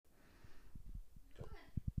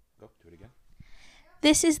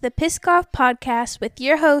This is the Piss Goff Podcast with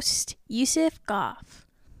your host, Yusuf Goff.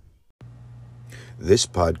 This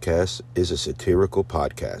podcast is a satirical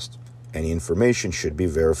podcast. Any information should be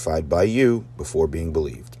verified by you before being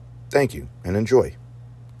believed. Thank you and enjoy.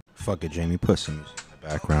 Fuck it, Jamie. Pussy music in the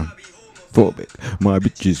background. Phobic. My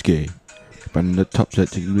bitch is gay. Running the top set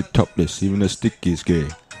to you topless. Even the stick is gay.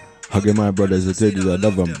 Hugging my brothers, I said I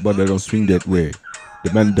love them, but I don't swing that way.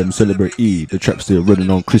 The man them celebrate Eid. The trap still running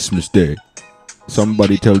on Christmas Day.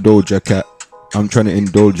 Somebody tell Doja Cat I'm trying to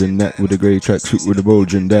indulge in that with a grey tracksuit with a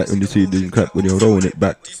bulge in that. When you see the crap when you're rolling it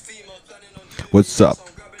back. What's up?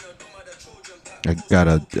 I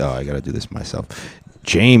gotta do this myself.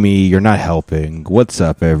 Jamie, you're not helping. What's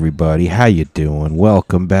up, everybody? How you doing?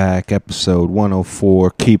 Welcome back. Episode 104.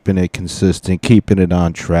 Keeping it consistent. Keeping it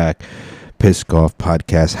on track. Piss Goff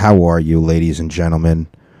Podcast. How are you, ladies and gentlemen?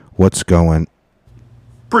 What's going?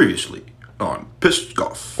 Previously on Pissed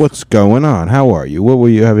Goff. What's going on? How are you? What were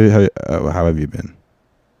you? How have you been?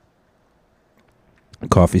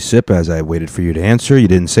 Coffee sip as I waited for you to answer. You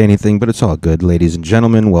didn't say anything, but it's all good, ladies and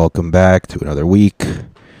gentlemen. Welcome back to another week.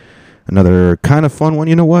 Another kind of fun one.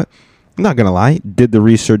 You know what? I'm not going to lie. Did the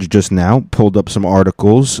research just now. Pulled up some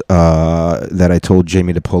articles that I told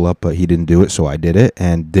Jamie to pull up, but he didn't do it, so I did it.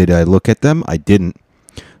 And did I look at them? I didn't.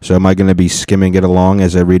 So am I going to be skimming it along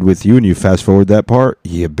as I read with you and you fast forward that part?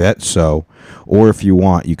 You bet so. Or if you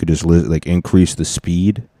want, you could just increase the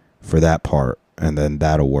speed for that part, and then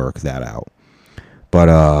that'll work that out.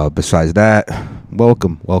 But besides that,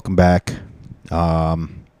 welcome back.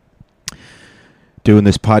 Doing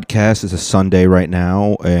this podcast is a Sunday right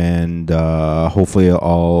now, and hopefully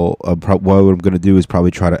what I'm going to do is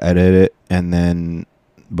probably try to edit it, and then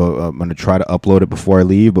but I'm going to try to upload it before I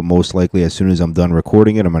leave, but most likely as soon as I'm done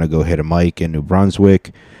recording it, I'm going to go hit a mic in New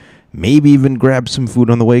Brunswick, maybe even grab some food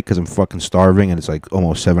on the way because I'm fucking starving, and it's like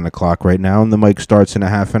almost 7 o'clock right now, and the mic starts in a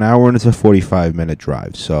half an hour, and it's a 45-minute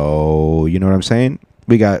drive, so you know what I'm saying?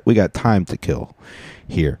 We got time to kill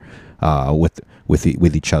here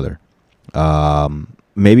with each other.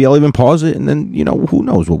 Maybe I'll even pause it, and then who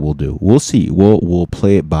knows what we'll do. We'll see. We'll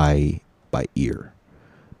play it by ear.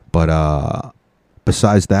 But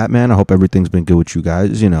besides that, man, I hope everything's been good with you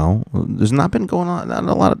guys. There's not been going on. Not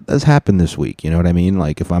a lot has happened this week. You know what I mean?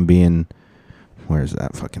 Like if I'm being, where's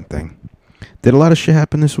that fucking thing? Did a lot of shit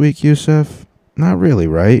happen this week, Yusuf? Not really,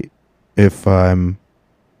 right? If I'm.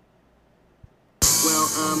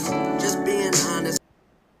 Just being honest.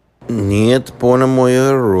 Нет,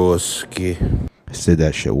 по-моему, русский. I said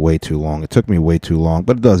that shit way too long. It took me way too long,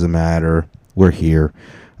 but it doesn't matter. We're here.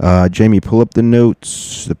 Jamie, pull up the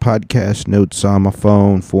notes, the podcast notes on my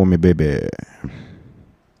phone for me, baby.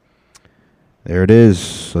 There it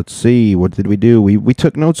is. Let's see. What did we do? We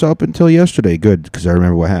took notes up until yesterday. Good, because I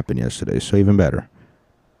remember what happened yesterday, so even better.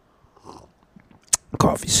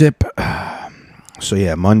 Coffee sip. So,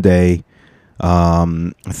 yeah, Monday. I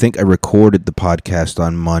think I recorded the podcast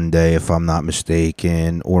on Monday, if I'm not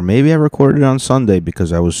mistaken, or maybe I recorded it on Sunday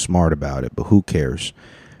because I was smart about it, but who cares?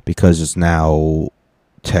 Because it's now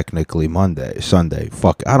technically Sunday.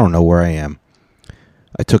 Fuck, I don't know where I am.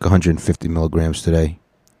 I took 150 milligrams today,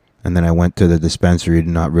 and then I went to the dispensary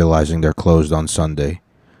not realizing they're closed on Sunday.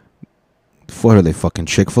 What are they, fucking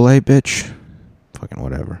Chick-fil-A, bitch? Fucking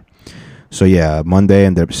whatever. So yeah, Monday I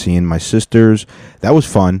ended up seeing my sisters. That was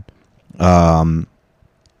fun.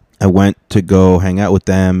 I went to go hang out with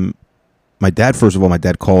them. My dad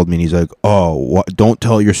called me and he's like, "Oh, don't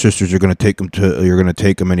tell your sisters you're going to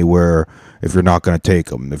take them anywhere if you're not going to take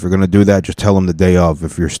them. If you're going to do that, just tell them the day of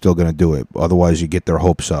if you're still going to do it. Otherwise, you get their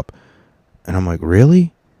hopes up." And I'm like,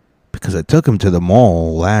 "Really?" Because I took them to the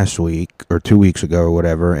mall last week or 2 weeks ago or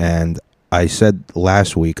whatever, and I said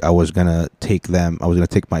last week I was going to take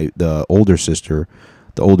the older sister,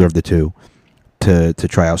 the older of the two, to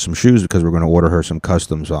try out some shoes because we're going to order her some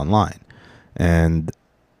customs online. And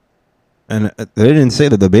they didn't say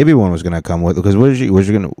that the baby one was going to come with, because was she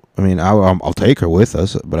going to, I mean, I'll take her with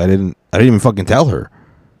us, but I didn't even fucking tell her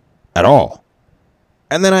at all.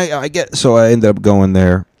 And then I ended up going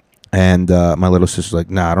there, and my little sister's like,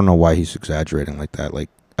 "Nah, I don't know why he's exaggerating like that. Like,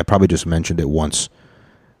 I probably just mentioned it once."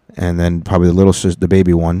 And then probably the little sister, the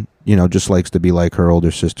baby one, just likes to be like her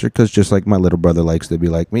older sister, because just like my little brother likes to be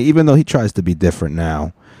like me, even though he tries to be different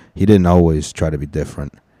now. He didn't always try to be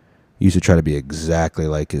different. He used to try to be exactly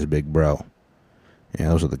like his big bro. Yeah,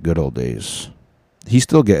 those are the good old days. He's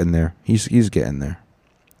still getting there. He's getting there.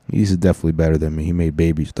 He's definitely better than me. He made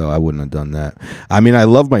babies, though. I wouldn't have done that. I mean, I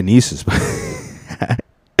love my nieces, but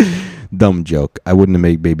dumb joke. I wouldn't have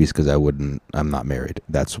made babies because I'm not married.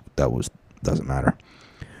 Doesn't matter.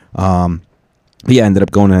 Yeah, I ended up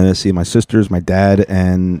going to see my sisters, my dad,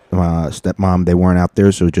 and stepmom. They weren't out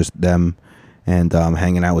there, so just them, and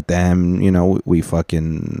hanging out with them. You know, we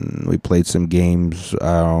played some games.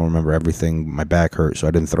 I don't remember everything. My back hurt, so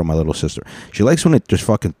I didn't throw my little sister. She likes when I just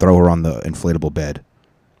fucking throw her on the inflatable bed.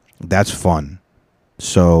 That's fun.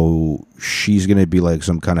 So she's gonna be like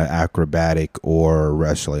some kind of acrobatic or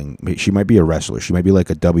wrestling. She might be a wrestler. She might be like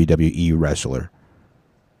a WWE wrestler.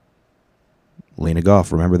 Lena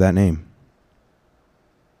Goff, remember that name?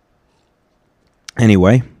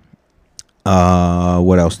 Anyway,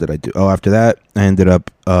 what else did I do? Oh, after that, I ended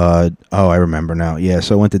up, I remember now. Yeah,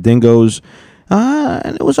 so I went to Dingo's,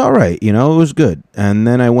 and it was all right. You know, it was good. And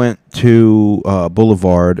then I went to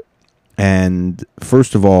Boulevard, and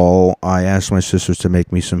first of all, I asked my sisters to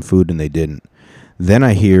make me some food, and they didn't. Then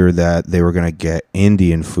I hear that they were going to get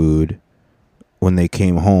Indian food when they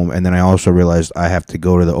came home, and then I also realized I have to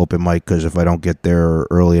go to the open mic, because if I don't get there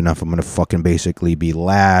early enough, I'm going to fucking basically be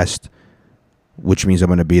last, which means I'm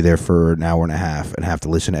going to be there for an hour and a half and have to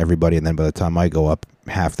listen to everybody. And then by the time I go up,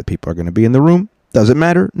 half the people are going to be in the room. Does it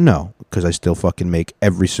matter? No, because I still fucking make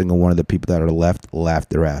every single one of the people that are left laugh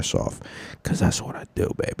their ass off, because that's what I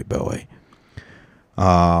do, baby boy.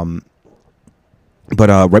 But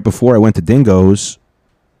right before I went to Dingo's,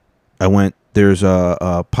 there's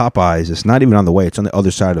a Popeyes. It's not even on the way. It's on the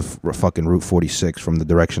other side of fucking Route 46 from the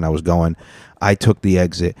direction I was going. I took the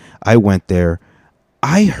exit. I went there.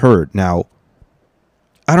 I heard, now,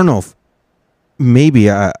 I don't know if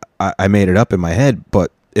maybe I made it up in my head,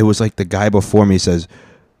 but it was like the guy before me says,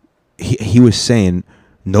 he was saying,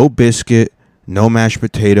 no biscuit, no mashed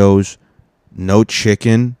potatoes, no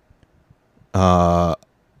chicken, or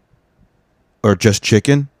just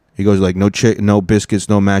chicken. He goes like, no biscuits,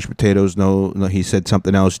 no mashed potatoes, no, he said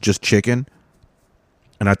something else, just chicken.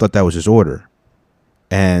 And I thought that was his order.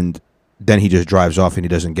 And then he just drives off and he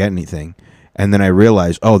doesn't get anything. And then I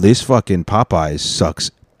realized, oh, this fucking Popeyes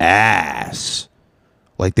sucks ass.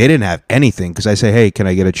 Like, they didn't have anything, because I say, hey, can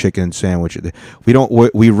I get a chicken sandwich?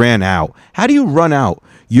 We ran out. How do you run out?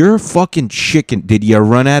 You're fucking chicken. Did you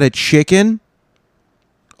run out of chicken?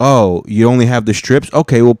 Oh, you only have the strips?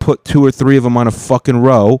 Okay, we'll put 2 or 3 of them on a fucking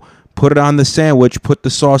row. Put it on the sandwich. Put the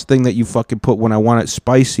sauce thing that you fucking put when I want it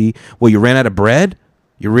spicy. Well, you ran out of bread?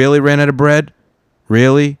 You really ran out of bread?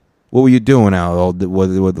 Really? What were you doing out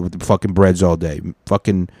with the fucking breads all day?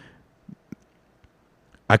 Fucking,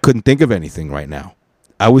 I couldn't think of anything right now.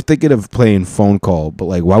 I was thinking of playing phone call, but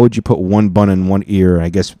like, why would you put one bun in one ear and I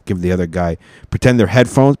guess give the other guy, pretend they're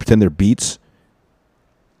headphones, pretend they're Beats?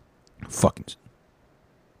 Fucking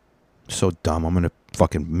so dumb. I'm going to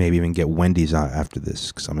fucking maybe even get Wendy's after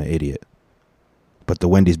this, because I'm an idiot. But the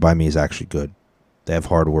Wendy's by me is actually good. They have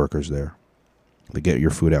hard workers there. They get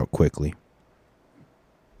your food out quickly.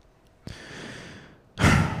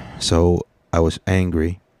 So I was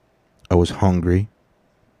angry. I was hungry.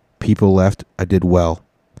 People left. I did well.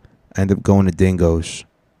 I ended up going to Dingo's.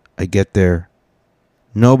 I get there.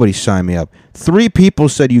 Nobody signed me up. 3 people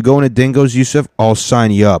said, you going to Dingo's, Yusuf? I'll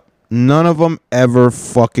sign you up. None of them ever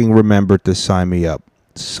fucking remembered to sign me up.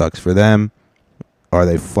 Sucks for them. Are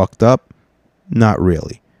they fucked up? Not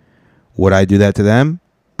really. Would I do that to them?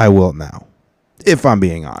 I will now. If I'm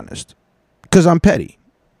being honest. Because I'm petty.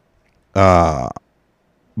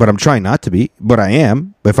 But I'm trying not to be. But I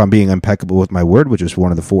am. If I'm being impeccable with my word, which is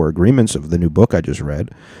one of the 4 agreements of the new book I just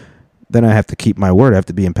read, then I have to keep my word. I have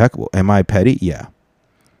to be impeccable. Am I petty? Yeah.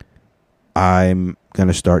 I'm going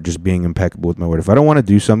to start just being impeccable with my word. If I don't want to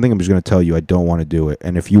do something, I'm just going to tell you I don't want to do it.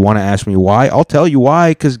 And if you want to ask me why, I'll tell you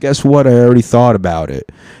why, because guess what? I already thought about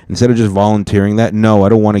it. Instead of just volunteering that, no, I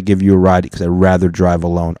don't want to give you a ride because I'd rather drive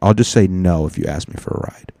alone. I'll just say no if you ask me for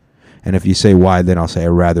a ride. And if you say why, then I'll say I'd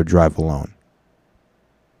rather drive alone.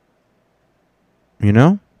 You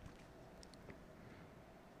know?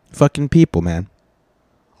 Fucking people, man.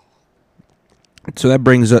 So that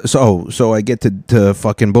brings us... So I get to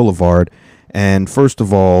fucking Boulevard, and first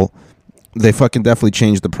of all, they fucking definitely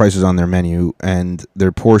changed the prices on their menu, and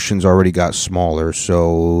their portions already got smaller.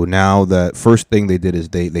 So now the first thing they did is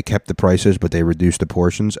they kept the prices, but they reduced the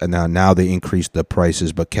portions, and now they increased the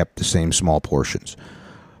prices, but kept the same small portions.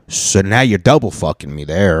 So now you're double fucking me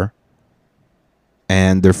there.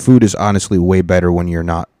 And their food is honestly way better when you're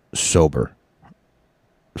not sober.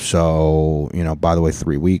 So, you know, by the way,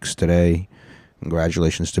 3 weeks today.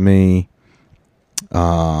 Congratulations to me.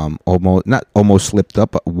 Almost slipped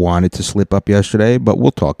up, but wanted to slip up yesterday, but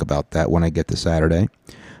we'll talk about that when I get to Saturday.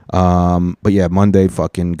 But yeah, Monday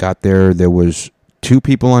fucking got there. There was 2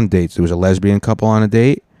 people on dates. There was a lesbian couple on a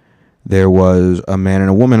date. There was a man and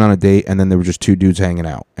a woman on a date, and then there were just 2 dudes hanging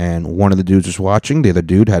out. And one of the dudes was watching. The other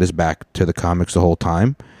dude had his back to the comics the whole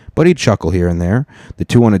time, but he'd chuckle here and there. The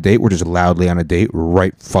two on a date were just loudly on a date,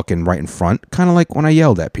 right in front, kind of like when I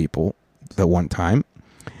yelled at people that one time.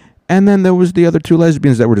 And then there was the other two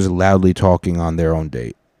lesbians that were just loudly talking on their own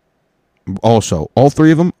date. Also, all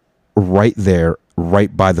three of them right there,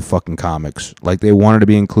 right by the fucking comics. Like they wanted to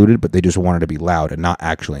be included, but they just wanted to be loud and not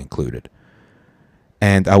actually included.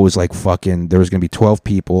 And I was like, fucking, there was going to be 12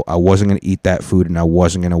 people. I wasn't going to eat that food, and I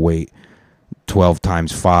wasn't going to wait 12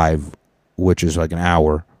 times 5, which is like an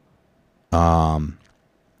hour.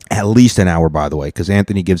 At least an hour, by the way, because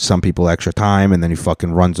Anthony gives some people extra time, and then he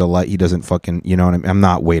fucking runs a light. He doesn't fucking, you know what I mean? I'm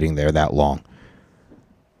not waiting there that long.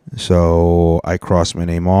 So I crossed my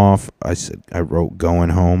name off. I wrote going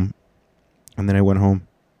home, and then I went home,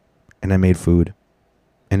 and I made food,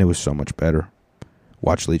 and it was so much better.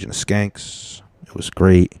 Watched Legion of Skanks. It was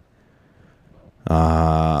great.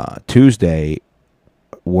 Tuesday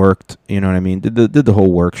worked, you know what I mean? Did the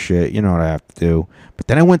whole work shit, you know what I have to do. But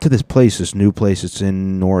then I went to this new place. It's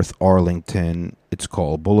in North Arlington. It's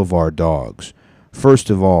called Boulevard Dogs. First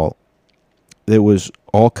of all, it was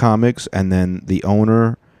all comics, and then the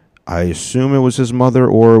owner, I assume it was his mother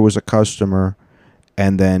or it was a customer,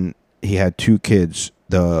 and then he had 2 kids.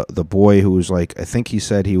 The boy who was like, I think he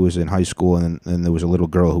said he was in high school, and then there was a little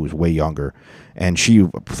girl who was way younger, and she,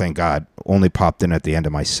 thank God, only popped in at the end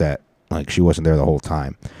of my set. Like, she wasn't there the whole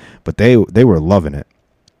time. But they were loving it.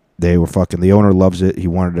 They were fucking, the owner loves it. He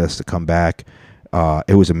wanted us to come back.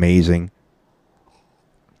 It was amazing.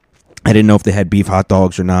 I didn't know if they had beef hot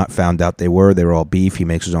dogs or not. Found out they were. They were all beef. He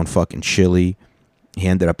makes his own fucking chili. He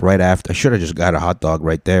ended up right after. I should have just got a hot dog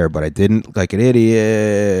right there, but I didn't, like an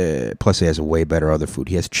idiot. Plus, he has a way better other food.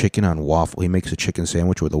 He has chicken on waffle. He makes a chicken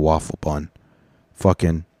sandwich with a waffle bun.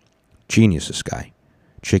 Fucking genius, this guy.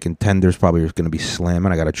 Chicken tenders probably going to be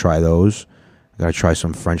slamming. I got to try those. I got to try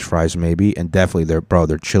some French fries maybe. And definitely their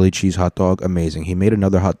chili cheese hot dog, amazing. He made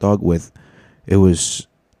another hot dog with, it was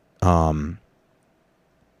like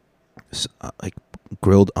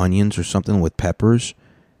grilled onions or something with peppers.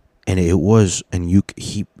 And it was, and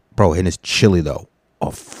and his chili though,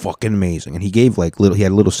 fucking amazing. And he gave he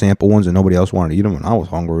had little sample ones, and nobody else wanted to eat them. And I was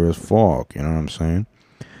hungry as fuck, you know what I'm saying?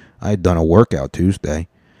 I had done a workout Tuesday,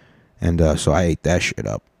 and so I ate that shit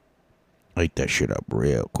up. I ate that shit up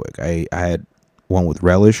real quick. I had one with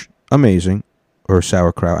relish, amazing, or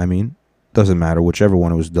sauerkraut. I mean, doesn't matter, whichever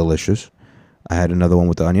one. It was delicious. I had another one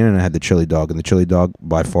with the onion, and I had the chili dog, and the chili dog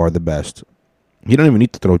by far the best. You don't even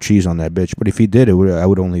need to throw cheese on that bitch, but if he did, I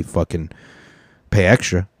would only fucking pay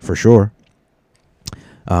extra for sure.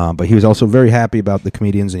 But he was also very happy about the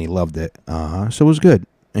comedians, and he loved it. So it was good,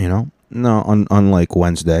 you know. No, unlike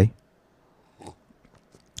Wednesday.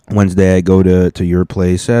 Wednesday, I go to your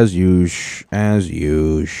place as usual,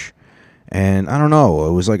 and I don't know.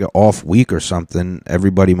 It was like an off week or something.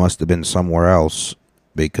 Everybody must have been somewhere else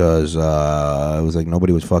because it was like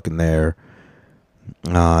nobody was fucking there.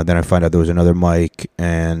 Then I find out there was another mic,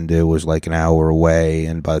 and it was like an hour away,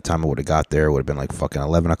 and by the time I would have got there, it would have been like fucking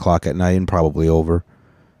 11 o'clock at night and probably over.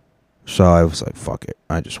 So I was like, fuck it.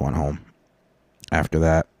 I just went home after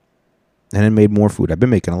that, and then made more food. I've been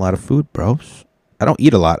making a lot of food, bros. I don't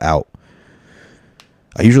eat a lot out.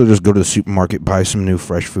 I usually just go to the supermarket, buy some new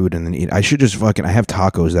fresh food, and then eat. I should just fucking, I have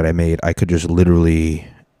tacos that I made. I could just literally,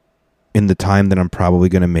 in the time that I'm probably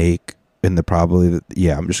going to make, I'm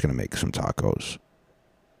just going to make some tacos.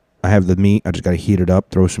 I have the meat. I just got to heat it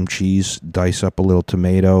up, throw some cheese, dice up a little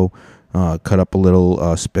tomato, cut up a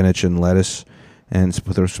little spinach and lettuce, and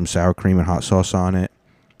throw some sour cream and hot sauce on it,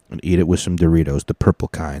 and eat it with some Doritos, the purple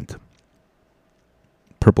kind.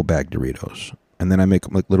 Purple bag Doritos. And then I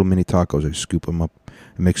make like little mini tacos. I scoop them up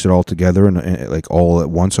and mix it all together and like all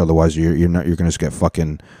at once. Otherwise, you're going to just get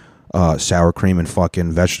fucking sour cream and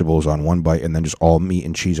fucking vegetables on one bite, and then just all meat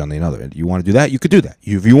and cheese on the other. You want to do that? You could do that.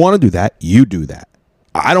 If you want to do that, you do that.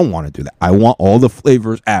 I don't want to do that. I want all the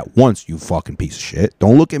flavors at once, you fucking piece of shit.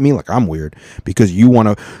 Don't look at me like I'm weird because you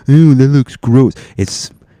want to, ooh, that looks gross.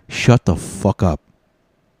 Shut the fuck up.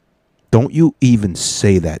 Don't you even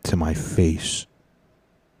say that to my face.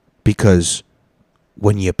 Because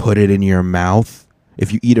when you put it in your mouth,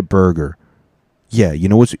 if you eat a burger, yeah, you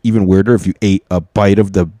know what's even weirder? If you ate a bite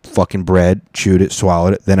of the fucking bread, chewed it,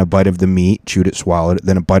 swallowed it, then a bite of the meat, chewed it, swallowed it,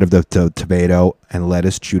 then a bite of the tomato and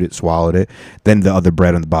lettuce, chewed it, swallowed it, then the other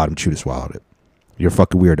bread on the bottom, chewed it, swallowed it. You're a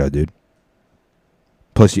fucking weirdo, dude.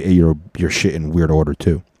 Plus, you ate your shit in weird order,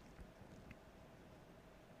 too.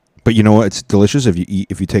 But you know what? It's delicious if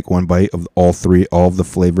you take one bite of all of the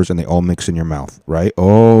flavors, and they all mix in your mouth, right?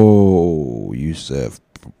 Oh, Yusuf.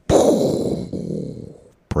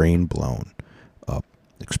 Brain blown.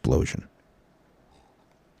 Explosion.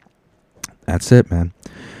 That's it, man.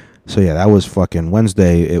 So yeah, that was fucking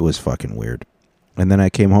Wednesday. It was fucking weird. And then I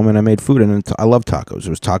came home and I made food, and I love tacos. It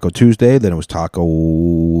was Taco Tuesday, then it was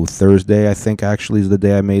Taco Thursday. I think actually is the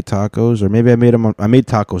day I made tacos, or maybe I made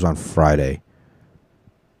tacos on Friday.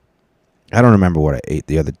 I don't remember what I ate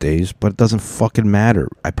the other days, but it doesn't fucking matter.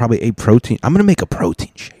 I probably ate protein. I'm gonna make a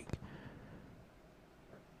protein shake,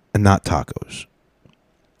 and not tacos.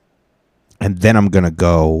 And then I'm gonna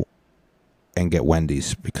go and get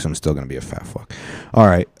Wendy's because I'm still gonna be a fat fuck. All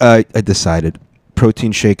right, I decided.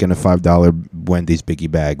 Protein shake in a $5 Wendy's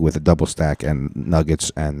biggie bag with a double stack and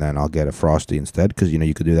nuggets, and then I'll get a Frosty instead, because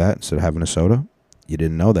you could do that instead of having a soda. You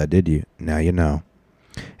didn't know that, did you? Now you know.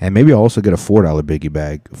 And maybe I'll also get a $4 biggie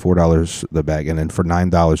bag, $4 the bag, and then for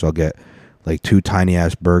 $9 I'll get like 2 tiny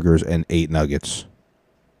ass burgers and 8 nuggets.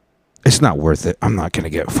 It's not worth it. I'm not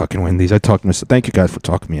gonna get fucking Wendy's. Thank you guys for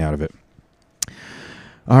talking me out of it.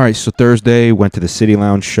 All right, so Thursday, went to the City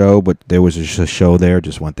Lounge show, but there was just a show there.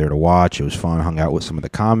 Just went there to watch. It was fun. Hung out with some of the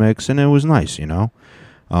comics, and it was nice,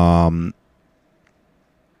 And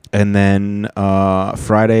then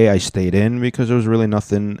Friday, I stayed in because there was really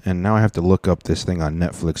nothing. And now I have to look up this thing on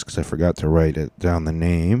Netflix because I forgot to write it down, the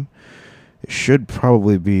name. It should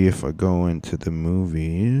probably be if I go into the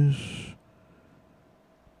movies.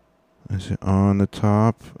 Is it on the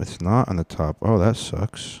top? It's not on the top. Oh, that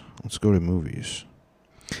sucks. Let's go to movies.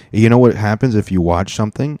 You know what happens if you watch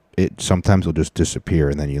something? It sometimes will just disappear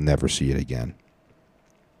and then you'll never see it again.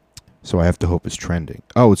 So I have to hope it's trending.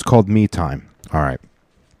 Oh, it's called Me Time. All right.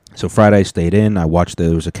 So Friday I stayed in. I watched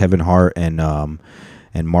there was a Kevin Hart and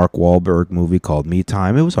Mark Wahlberg movie called Me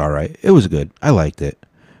Time. It was all right. It was good. I liked it.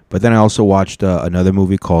 But then I also watched another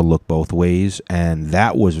movie called Look Both Ways, and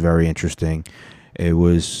that was very interesting.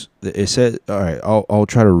 It said, all right, I'll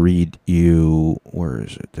try to read you. Where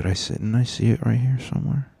is it? Didn't I see it right here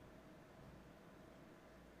somewhere?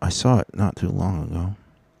 I saw it not too long ago.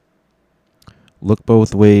 Look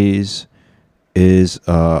Both Ways is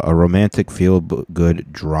a romantic feel-good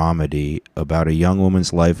dramedy about a young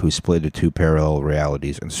woman's life who's split into 2 parallel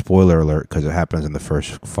realities. And spoiler alert, because it happens in the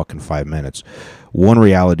first fucking 5 minutes. One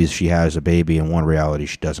reality is she has a baby, and one reality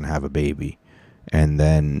she doesn't have a baby. And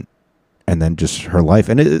then just her life.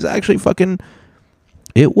 And it is actually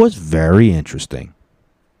it was very interesting.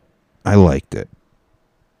 I liked it.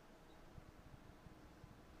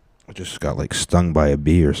 I just got stung by a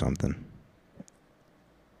bee or something.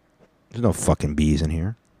 There's no fucking bees in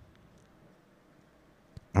here.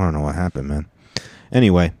 I don't know what happened, man.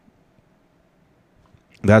 Anyway,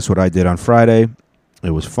 that's what I did on Friday.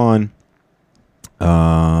 It was fun.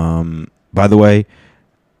 By the way,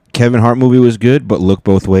 Kevin Hart movie was good, but Look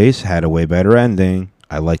Both Ways had a way better ending.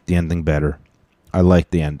 I liked the ending better. I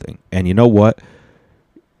liked the ending. And you know what?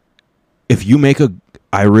 If you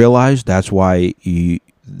I realize that's why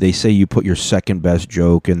they say you put your second best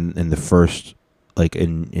joke in the first,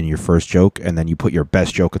 in your first joke, and then you put your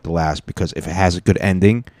best joke at the last, because if it has a good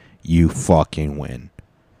ending, you fucking win.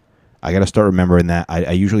 I got to start remembering that.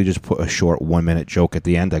 I usually just put a short 1-minute joke at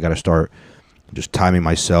the end. I got to start just timing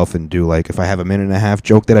myself and do if I have a 1.5-minute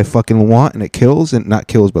joke that I fucking want and it kills, and not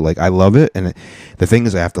kills, but I love it, and the thing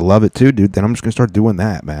is I have to love it too, dude, then I'm just gonna start doing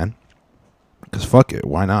that, man, because fuck it,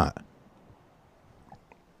 why not?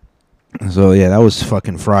 So yeah, that was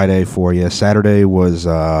fucking Friday for you. Saturday was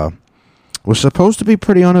supposed to be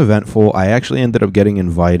pretty uneventful. I actually ended up getting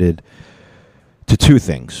invited to 2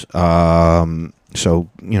 things. So,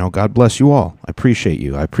 God bless you all. I appreciate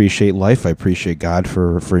you. I appreciate life. I appreciate God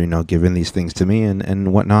for giving these things to me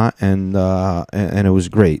and whatnot. And it was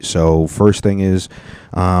great. So first thing is,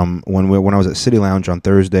 when I was at City Lounge on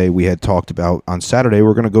Thursday, we had talked about on Saturday,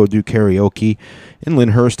 we're going to go do karaoke in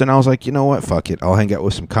Lyndhurst. And I was like, you know what? Fuck it. I'll hang out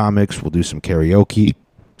with some comics. We'll do some karaoke.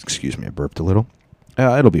 Excuse me. I burped a little.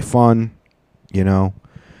 It'll be fun. I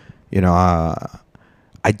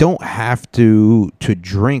don't have to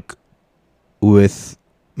drink with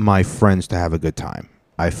my friends to have a good time.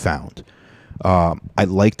 I found I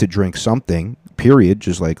like to drink something, period.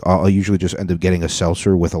 Just I'll usually just end up getting a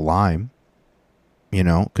seltzer with a lime,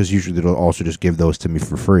 because usually they'll also just give those to me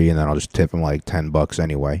for free, and then I'll just tip them $10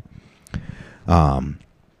 anyway.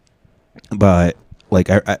 But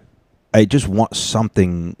I just want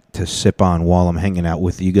something to sip on while I'm hanging out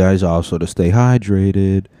with you guys, also to stay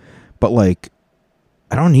hydrated. But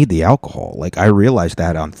I don't need the alcohol. I realized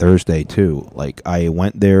that on Thursday too. I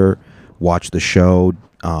went there, watched the show,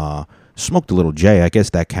 smoked a little J. I guess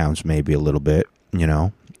that counts maybe a little bit,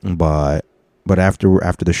 But after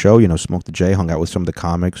the show, smoked the J, hung out with some of the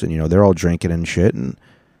comics, and they're all drinking and shit, and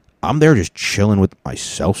I'm there just chilling with my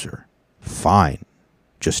seltzer. Fine,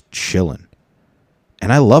 just chilling,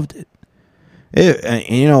 and I loved it.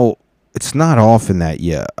 It's not often that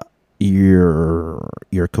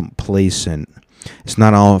you're complacent. It's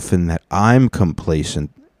not often that I'm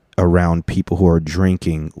complacent around people who are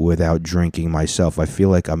drinking without drinking myself. I feel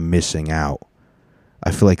like I'm missing out.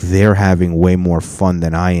 I feel like they're having way more fun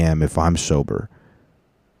than I am if I'm sober.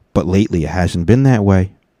 But lately, it hasn't been that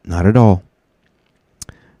way. Not at all.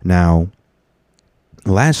 Now,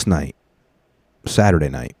 last night, Saturday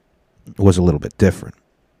night, was a little bit different.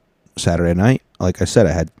 Saturday night, like I said,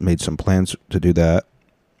 I had made some plans to do that,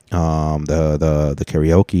 the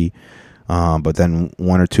karaoke, but then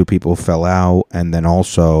one or two people fell out, and then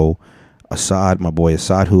also Assad, my boy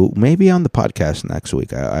Assad, who may be on the podcast next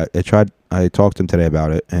week. I talked to him today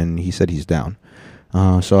about it, and he said he's down.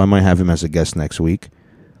 So I might have him as a guest next week.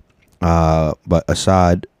 But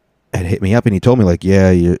Assad had hit me up, and he told me, like,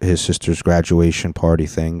 yeah, his sister's graduation party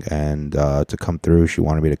thing, and to come through, she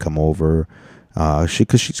wanted me to come over.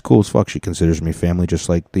 Because she's cool as fuck. She considers me family, just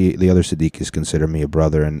like the other Siddiquis consider me a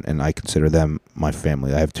brother, and I consider them my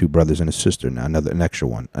family. I have two brothers and a sister now, an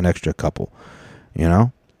extra couple. You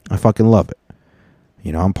know, I fucking love it.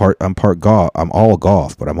 You know, I'm part Goff. I'm all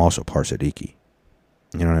Goff, but I'm also part Siddiqui.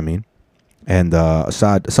 You know what I mean? And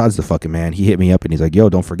Assad's the fucking man. He hit me up and he's like, "Yo,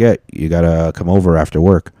 don't forget, you gotta come over after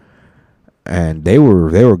work." And they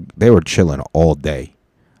were chilling all day.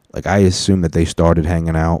 Like, I assume that they started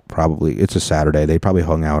hanging out probably, it's a Saturday. They probably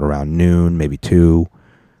hung out around noon, maybe 2.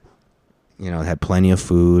 You know, had plenty of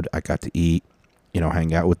food. I got to eat, you know,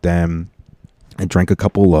 hang out with them, and drank a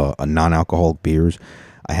couple non-alcoholic beers.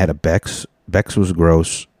 I had a Beck's. Beck's was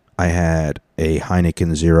gross. I had a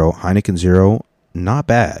Heineken Zero. Heineken Zero, not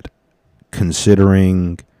bad,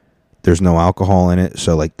 considering there's no alcohol in it.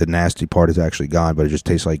 So, like, the nasty part is actually gone, but it just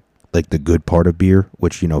tastes like the good part of beer,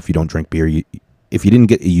 which, you know, if you don't drink beer, if you didn't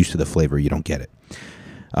get used to the flavor, you don't get it.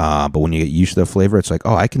 But when you get used to the flavor, it's like,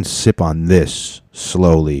 oh, I can sip on this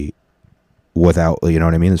slowly without, you know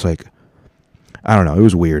what I mean? It's like, I don't know. It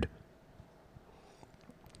was weird.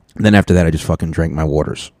 And then after that, I just fucking drank my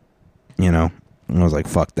waters, you know? And I was like,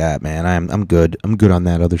 fuck that, man. I'm good. I'm good on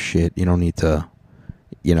that other shit. You don't need to,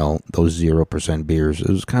 you know, those 0% beers. It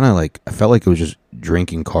was kind of like, I felt like it was just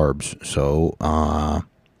drinking carbs. So, I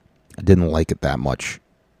didn't like it that much.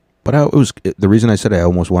 But the reason I said I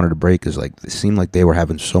almost wanted to break is, like, it seemed like they were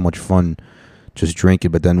having so much fun just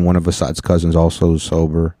drinking. But then one of Assad's cousins also was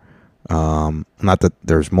sober. Not that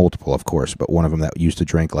there's multiple, of course, but one of them that used to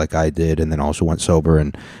drink like I did and then also went sober.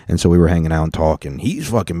 And so we were hanging out and talking. He's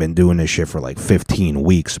fucking been doing this shit for like 15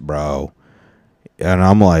 weeks, bro. And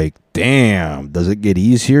I'm like, damn, does it get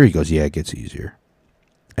easier? He goes, yeah, it gets easier.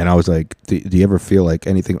 And I was like, do you ever feel like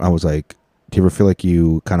anything? I was like, do you ever feel like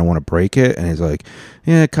you kind of want to break it? And he's like,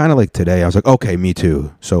 yeah, kind of like today. I was like, okay, me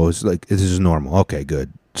too. So it's like, this is normal. Okay,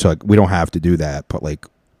 good. So, like, we don't have to do that, but, like,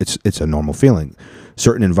 it's a normal feeling.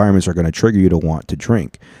 Certain environments are going to trigger you to want to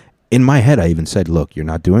drink. In my head, I even said, look, you're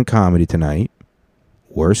not doing comedy tonight.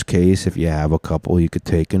 Worst case, if you have a couple, you could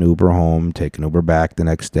take an Uber home, take an Uber back the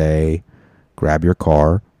next day, grab your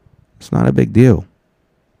car. It's not a big deal.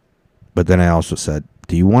 But then I also said,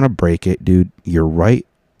 do you want to break it, dude? You're right.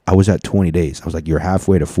 I was at 20 days. I was like, you're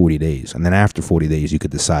halfway to 40 days. And then after 40 days, you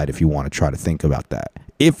could decide if you want to try to think about that.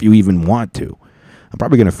 If you even want to. I'm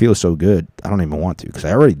probably going to feel so good, I don't even want to, because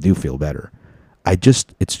I already do feel better. It's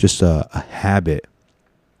just a habit.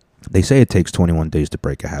 They say it takes 21 days to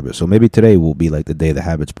break a habit. So maybe today will be like the day the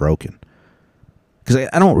habit's broken. Because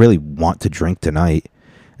I don't really want to drink tonight.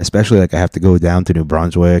 Especially, like, I have to go down to New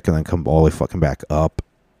Brunswick and then come all the way fucking back up.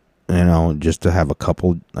 You know, just to have a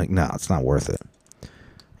couple. Like, no, it's not worth it.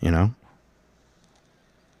 You know?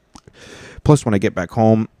 Plus, when I get back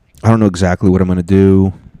home, I don't know exactly what I'm going to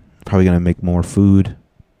do. Probably going to make more food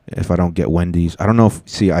if I don't get Wendy's. I don't know if,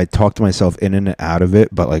 see, I talk to myself in and out of it,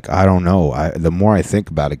 but, like, I don't know. The more I think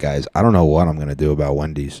about it, guys, I don't know what I'm going to do about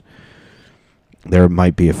Wendy's. There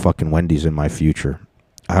might be a fucking Wendy's in my future.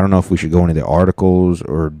 I don't know if we should go into the articles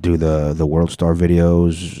or do the World Star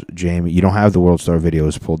videos. Jamie, you don't have the World Star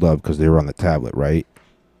videos pulled up because they were on the tablet, right?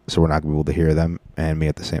 So we're not going to be able to hear them and me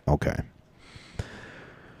at the same. Okay.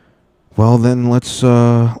 Well, then let's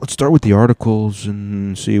start with the articles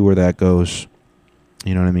and see where that goes.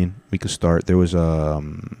 You know what I mean? We could start. There was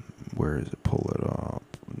where is it? Pull it up.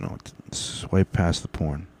 No, swipe past the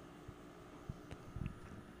porn.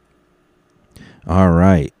 All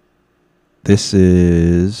right. This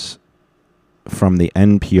is from the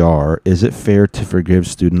NPR. Is it fair to forgive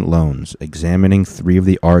student loans? Examining 3 of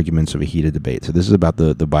the arguments of a heated debate. So this is about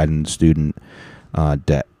the Biden student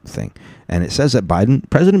debt thing. And it says that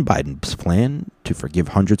President Biden's plan to forgive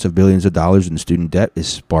hundreds of billions of dollars in student debt is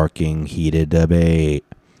sparking heated debate.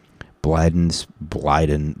 Biden's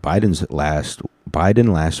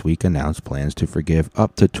Biden last week announced plans to forgive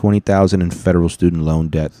up to $20,000 in federal student loan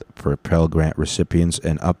debt for Pell Grant recipients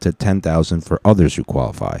and up to $10,000 for others who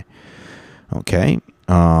qualify. Okay,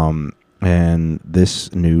 and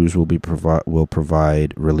this news will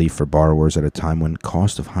provide relief for borrowers at a time when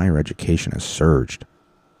cost of higher education has surged.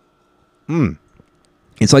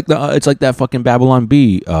 It's like that fucking Babylon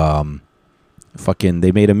Bee.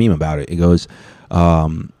 They made a meme about it. It goes,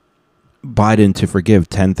 Biden to forgive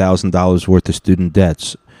 $10,000 worth of student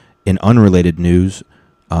debts. In unrelated news,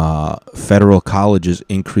 federal colleges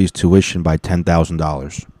increased tuition by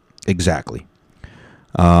 $10,000. Exactly.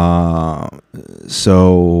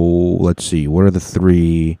 So let's see. What are the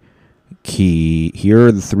three key? Here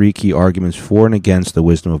are the three key arguments for and against the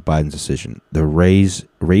wisdom of Biden's decision: the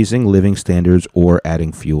raising living standards or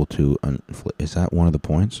adding fuel to. Is that one of the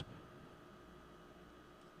points?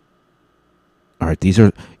 All right, these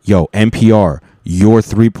are NPR. Your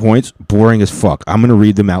 3 points, boring as fuck. I'm gonna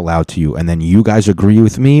read them out loud to you, and then you guys agree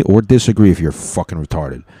with me or disagree if you're fucking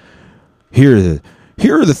retarded. Here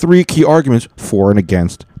are the three key arguments for and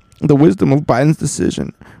against the wisdom of Biden's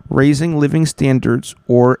decision: raising living standards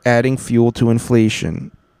or adding fuel to inflation.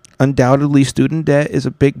 Undoubtedly, student debt is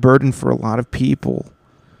a big burden for a lot of people.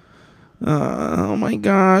 Oh my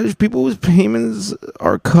gosh, people whose payments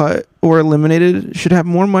are cut or eliminated should have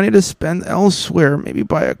more money to spend elsewhere. Maybe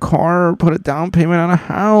buy a car or put a down payment on a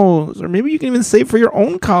house. Or maybe you can even save for your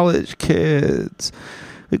own college kids.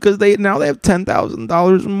 Because they have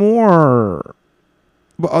 $10,000 more.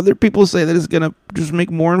 But other people say that it's going to just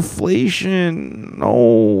make more inflation.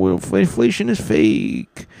 No, inflation is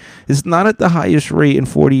fake. It's not at the highest rate in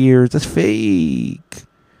 40 years. That's fake.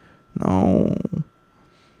 No.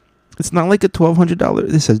 It's not like a $1,200.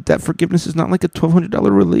 This says debt forgiveness is not like a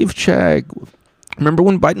 $1,200 relief check. Remember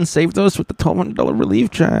when Biden saved us with the $1,200 relief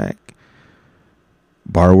check?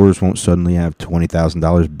 Borrowers won't suddenly have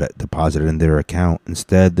 $20,000 deposited in their account.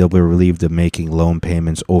 Instead, they'll be relieved of making loan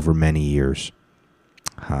payments over many years.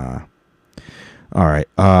 All right.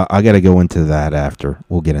 I got to go into that after.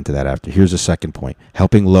 We'll get into that after. Here's the second point.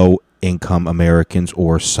 Helping low-income Americans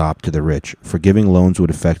or SOP to the rich. Forgiving loans would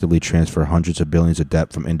effectively transfer hundreds of billions of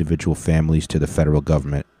debt from individual families to the federal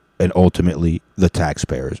government and ultimately the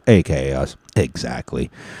taxpayers, a.k.a. us.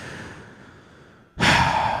 Exactly.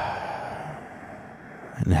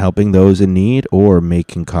 And helping those in need or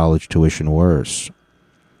making college tuition worse.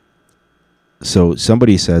 So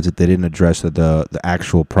somebody says that they didn't address the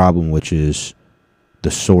actual problem, which is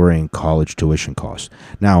the soaring college tuition costs.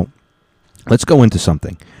 Now, let's go into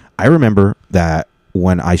something. I remember that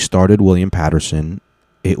when I started William Patterson,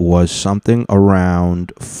 it was something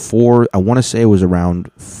around $4,000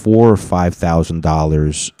 or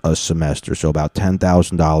 $5,000 a semester, so about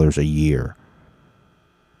 $10,000 a year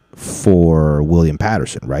for William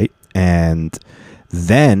Patterson, right? And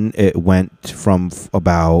then it went from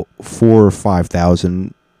about $4,000 or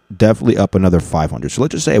 $5,000, definitely up another $500. So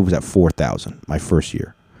let's just say it was at $4,000 my first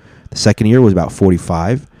year. The second year was about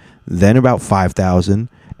 $45,000, then about $5,000,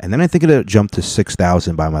 and then I think it jumped to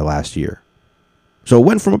 $6,000 by my last year. So it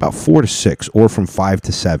went from about $4,000 to $6,000, or from $5,000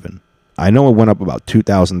 to $7,000. I know it went up about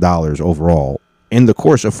 $2,000 overall in the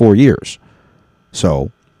course of 4 years.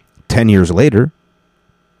 So 10 years later,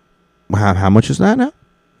 how much is that now?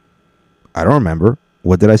 I don't remember.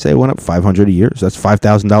 What did I say? It went up $500 a year. So that's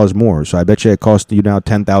 $5,000 more. So I bet you it costs you now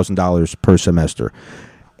 $10,000 per semester.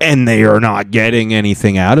 And they are not getting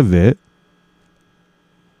anything out of it.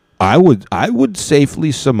 I would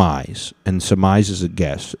safely surmise, and surmise is a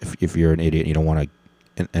guess. If you're an idiot, you don't want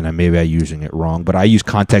to, and maybe I'm using it wrong, but I use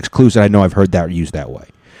context clues, and I know I've heard that used that way.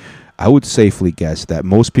 I would safely guess that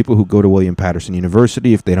most people who go to William Patterson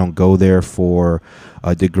University, if they don't go there for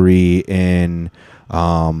a degree in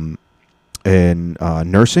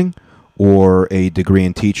nursing or a degree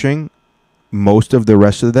in teaching, most of the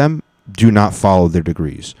rest of them do not follow their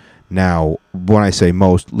degrees. Now, when I say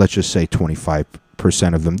most, let's just say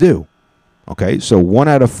 25% of them do. Okay, so 1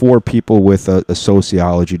 out of 4 people with a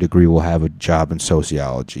sociology degree will have a job in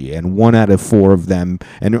sociology, and 1 out of 4 of them,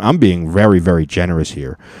 and I'm being very, very generous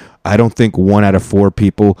here, I don't think 1 out of 4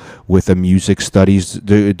 people with a music studies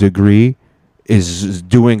degree is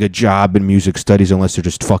doing a job in music studies unless they're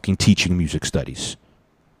just fucking teaching music studies.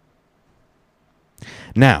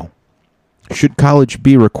 Now, should college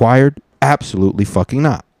be required? Absolutely fucking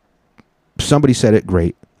not. Somebody said it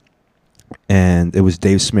great, and it was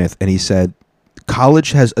Dave Smith, and he said,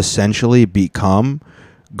 college has essentially become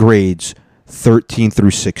grades 13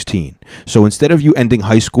 through 16. So instead of you ending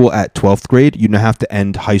high school at 12th grade, you now have to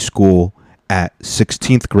end high school at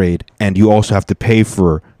 16th grade, and you also have to pay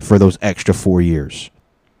for those extra 4 years.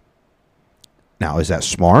 Now, is that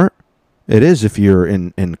smart? It is if you're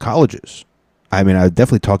in colleges. I mean, I've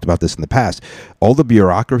definitely talked about this in the past. All the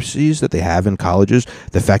bureaucracies that they have in colleges,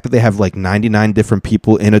 the fact that they have like 99 different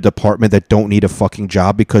people in a department that don't need a fucking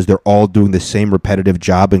job because they're all doing the same repetitive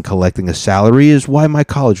job and collecting a salary is why my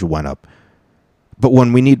college went up. But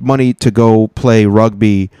when we need money to go play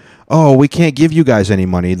rugby, oh, we can't give you guys any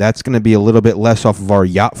money. That's going to be a little bit less off of our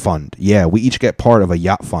yacht fund. Yeah, we each get part of a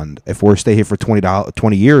yacht fund. If we're stay here for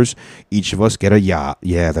 20 years, each of us get a yacht.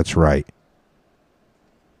 Yeah, that's right.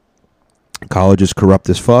 College is corrupt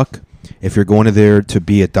as fuck. If you're going there to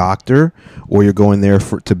be a doctor, or you're going there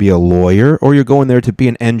to be a lawyer, or you're going there to be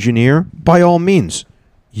an engineer, by all means,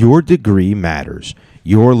 your degree matters.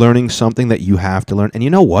 You're learning something that you have to learn. And you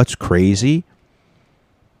know what's crazy?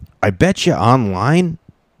 I bet you online,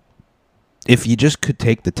 if you just could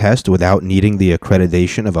take the test without needing the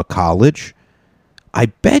accreditation of a college, I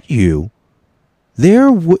bet you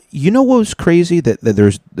you know what was crazy? That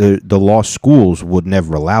there's the law schools would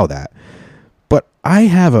never allow that. But I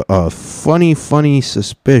have a funny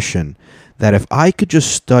suspicion that if I could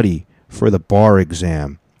just study for the bar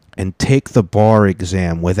exam and take the bar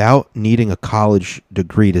exam without needing a college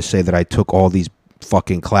degree to say that I took all these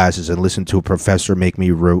fucking classes and listen to a professor make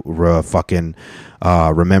me fucking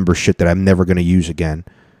remember shit that I'm never going to use again.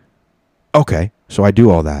 Okay, so I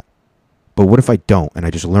do all that. But what if I don't and I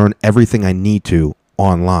just learn everything I need to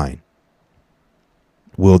online?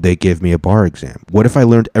 Will they give me a bar exam? What if I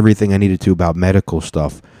learned everything I needed to about medical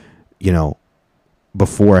stuff,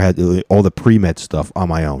 before I had all the pre-med stuff on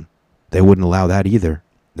my own? They wouldn't allow that either.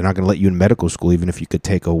 They're not going to let you in medical school, even if you could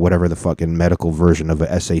take whatever the fucking medical version of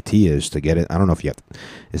a SAT is to get it. I don't know if you have to.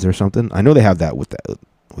 Is there something? I know they have that with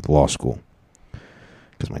law school.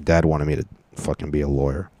 Because my dad wanted me to fucking be a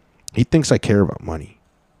lawyer. He thinks I care about money.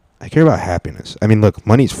 I care about happiness. I mean, look,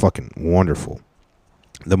 money's fucking wonderful.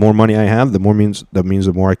 The more money I have, that means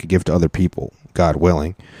the more I could give to other people, God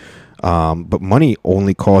willing. But money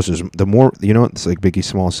only causes the more. It's like Biggie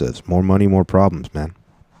Small says: more money, more problems, man.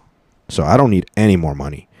 So I don't need any more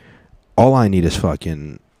money. All I need is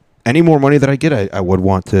fucking any more money that I get. I would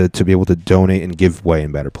want to be able to donate and give away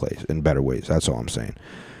in better ways. That's all I'm saying.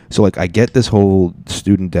 So like I get this whole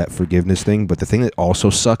student debt forgiveness thing, but the thing that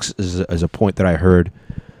also sucks is a point that I heard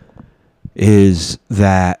is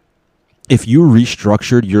that if you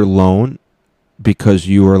restructured your loan because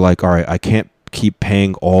you were like, all right, I can't keep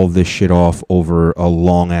paying all this shit off over a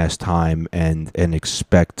long ass time and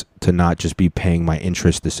expect to not just be paying my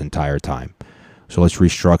interest this entire time. So let's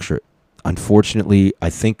restructure it. Unfortunately, I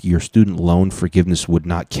think your student loan forgiveness would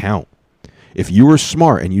not count. If you were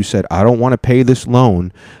smart and you said, I don't want to pay this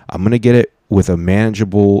loan, I'm going to get it with a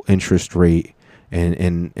manageable interest rate and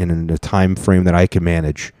in a time frame that I can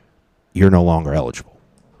manage, you're no longer eligible.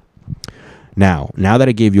 Now that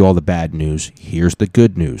I gave you all the bad news, here's the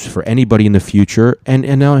good news for anybody in the future.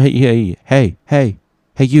 And now, hey,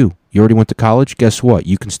 you already went to college? Guess what?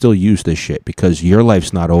 You can still use this shit because your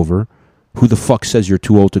life's not over. Who the fuck says you're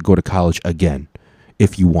too old to go to college again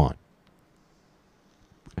if you want?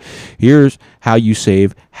 Here's how you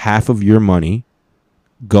save half of your money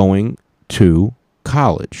going to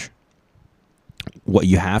college. What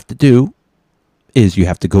you have to do is you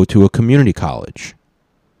have to go to a community college.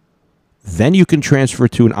 Then you can transfer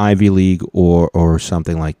to an Ivy League or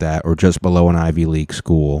something like that, or just below an Ivy League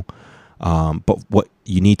school. But what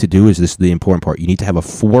you need to do is, this is the important part, you need to have a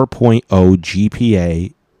 4.0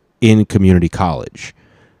 GPA in community college.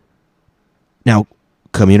 Now,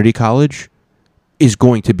 community college is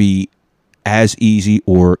going to be as easy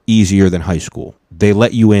or easier than high school. They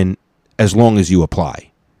let you in as long as you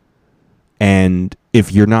apply. And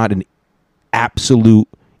if you're not an absolute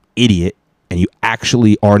idiot and you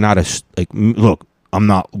actually are not look, I'm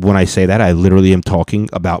not, when I say that, I literally am talking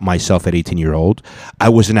about myself at 18-year-old. I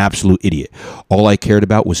was an absolute idiot. All I cared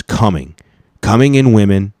about was coming in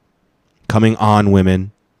women, coming on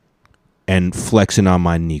women, and flexing on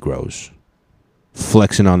my Negroes,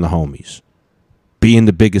 flexing on the homies, being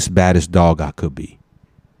the biggest, baddest dog I could be.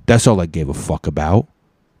 That's all I gave a fuck about.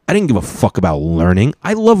 I didn't give a fuck about learning.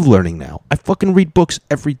 I love learning now. I fucking read books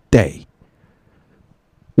every day.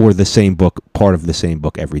 Or the same book, part of the same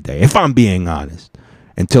book every day, if I'm being honest,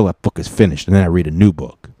 until that book is finished, and then I read a new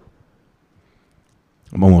book.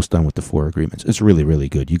 I'm almost done with the 4 Agreements. It's really, really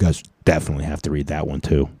good. You guys definitely have to read that one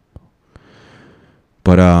too.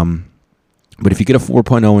 But if you get a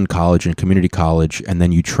 4.0 in college, in community college, and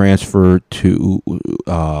then you transfer to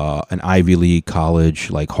an Ivy League college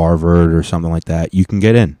like Harvard or something like that, you can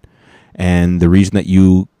get in. And the reason that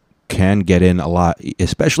you can get in a lot,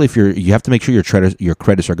 especially if you have to make sure your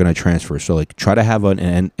credits are going to transfer. So like try to have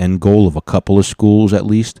an end goal of a couple of schools at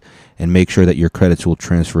least, and make sure that your credits will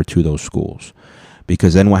transfer to those schools.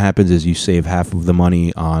 Because then what happens is you save half of the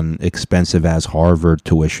money on expensive as Harvard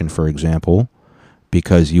tuition, for example,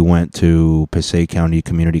 because you went to Passaic County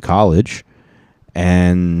Community College,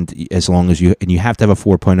 and as long as you have to have a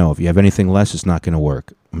 4.0. If you have anything less, it's not going to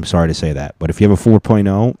work. I'm sorry to say that. But if you have a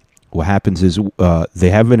 4.0, what happens is they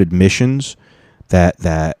have an admissions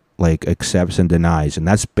that like accepts and denies, and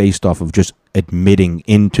that's based off of just admitting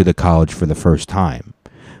into the college for the first time.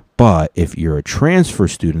 But if you're a transfer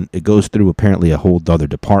student, it goes through apparently a whole other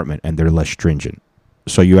department, and they're less stringent.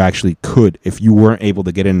 So you actually could, if you weren't able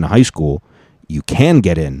to get in high school, you can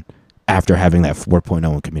get in after having that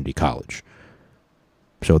 4.0 in community college.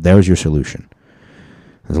 So there's your solution.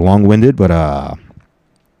 It's long-winded, but I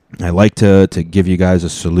like to give you guys a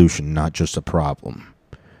solution, not just a problem.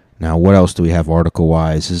 Now, what else do we have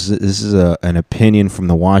article-wise? This is an opinion from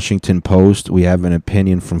the Washington Post. We have an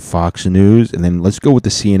opinion from Fox News. And then let's go with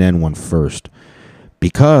the CNN one first.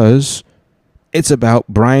 Because it's about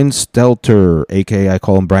Brian Stelter, a.k.a. I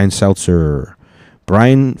call him Brian Seltzer.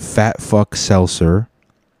 Brian Fat Fuck Seltzer,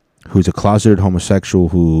 who's a closeted homosexual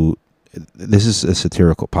who... This is a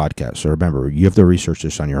satirical podcast, so remember, you have to research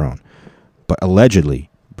this on your own. But allegedly,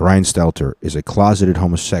 Brian Stelter is a closeted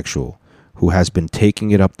homosexual who has been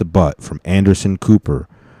taking it up the butt from Anderson Cooper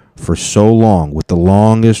for so long, with the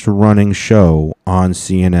longest running show on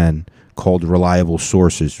CNN called Reliable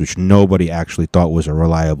Sources, which nobody actually thought was a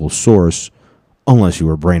reliable source unless you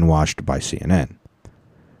were brainwashed by CNN.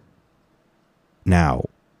 Now,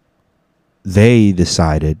 they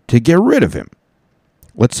decided to get rid of him.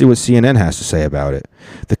 Let's see what CNN has to say about it.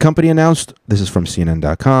 The company announced, this is from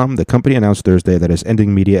CNN.com, the company announced Thursday that its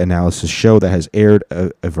ending media analysis show that has aired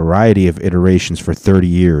a variety of iterations for 30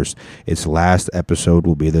 years. Its last episode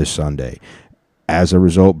will be this Sunday. As a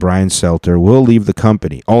result, Brian Stelter will leave the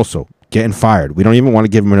company. Also, getting fired. We don't even want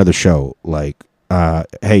to give him another show. Like,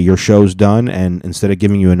 hey, your show's done, and instead of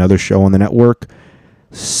giving you another show on the network,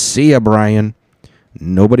 see ya, Brian.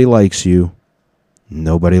 Nobody likes you.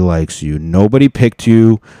 Nobody likes you. Nobody picked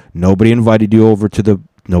you. Nobody invited you over to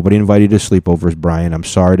Nobody invited you to sleepovers, Brian. I'm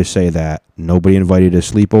sorry to say that. Nobody invited you to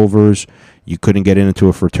sleepovers. You couldn't get into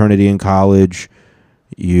a fraternity in college.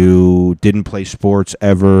 You didn't play sports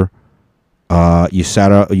ever. You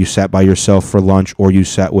sat by yourself for lunch, or you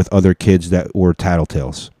sat with other kids that were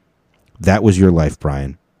tattletales. That was your life,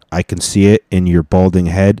 Brian. I can see it in your balding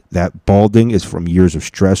head. That balding is from years of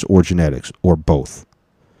stress or genetics, or both.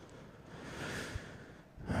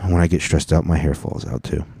 When I get stressed out, my hair falls out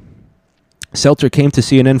too. Stelter came to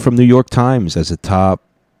CNN from New York Times as a top...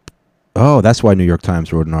 Oh, that's why New York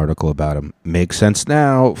Times wrote an article about him. Makes sense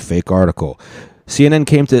now. Fake article. Stelter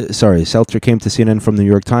came to CNN from the New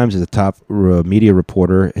York Times as a top media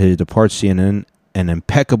reporter. He departs CNN an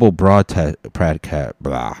impeccable blah.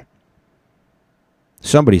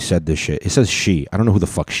 Somebody said this shit. It says she. I don't know who the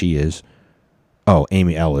fuck she is. Oh,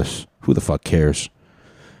 Amy Ellis. Who the fuck cares?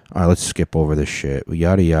 All right, let's skip over this shit.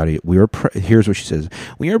 Yada, yada. Here's what she says.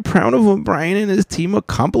 We are proud of what Brian and his team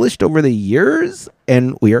accomplished over the years,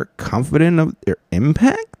 and we are confident of their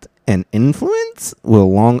impact and influence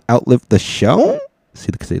will long outlive the show.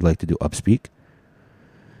 See, because they like to do upspeak.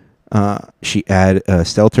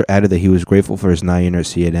 Stelter added that he was grateful for his 9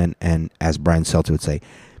 years at CNN, and as Brian Stelter would say,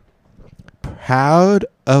 proud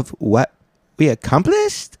of what we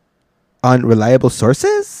accomplished on reliable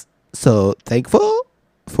sources. So thankful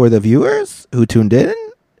for the viewers who tuned in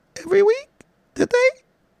every week today.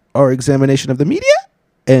 Our examination of the media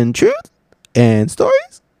and truth and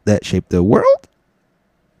stories that shape the world.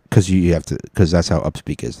 Because that's how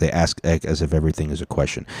upspeak is. They ask as if everything is a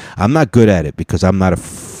question. I'm not good at it because I'm not a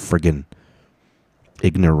friggin'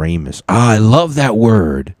 ignoramus. I love that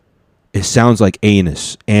word. It sounds like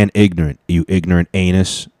anus and ignorant. You ignorant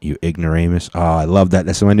anus. You ignoramus. Oh, I love that.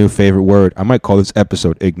 That's my new favorite word. I might call this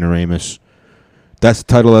episode ignoramus. That's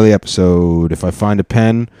the title of the episode. If I find a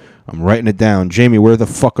pen, I'm writing it down. Jamie, where the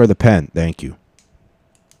fuck are the pen? Thank you.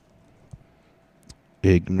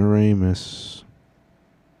 Ignoramus.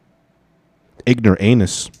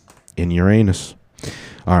 Ignoranus. In Uranus.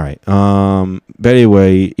 All right. But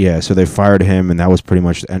anyway, yeah, so they fired him, and that was pretty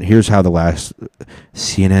much... And here's how the last...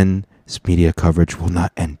 CNN's media coverage will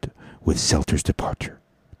not end with Stelter's departure.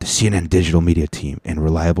 The CNN digital media team and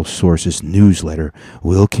Reliable Sources newsletter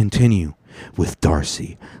will continue with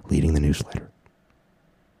Darcy leading the newsletter.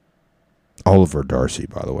 Oliver Darcy,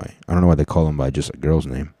 by the way. I don't know why they call him by just a girl's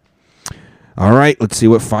name. All right, let's see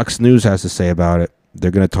what Fox News has to say about it.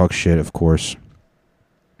 They're going to talk shit, of course.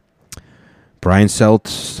 Brian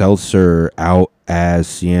Seltzer out as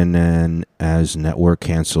CNN as network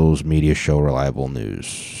cancels media show Reliable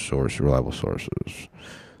Sources.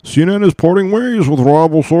 CNN is parting ways with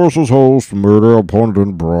rival sources host media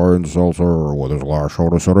pundit Brian Seltzer with his last show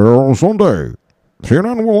to set air on Sunday.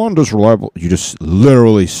 CNN will end its reliable... You just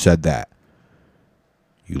literally said that.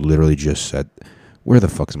 You literally just said... Where the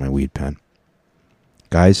fuck is my weed pen?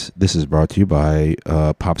 Guys, this is brought to you by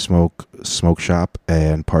Pop Smoke Smoke Shop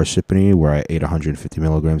and Parsippany, where I ate 150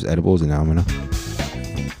 milligrams edibles, and now I'm gonna...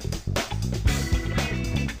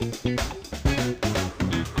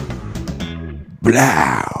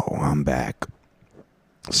 Blow! I'm back.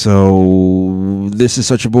 So, this is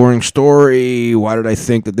such a boring story. Why did I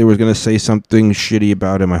think that they were going to say something shitty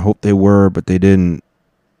about him? I hope they were, but they didn't.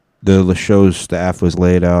 The show's staff was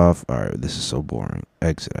laid off. All right, this is so boring.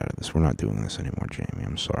 Exit out of this. We're not doing this anymore, Jamie.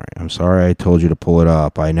 I'm sorry. I'm sorry I told you to pull it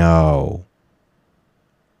up. I know.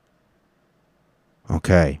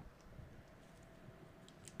 Okay.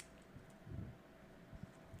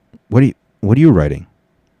 What are you writing?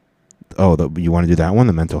 Oh, you want to do that one,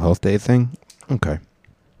 the mental health day thing? Okay.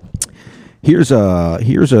 Here's a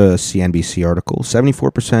CNBC article.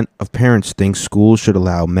 74% of parents think schools should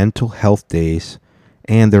allow mental health days,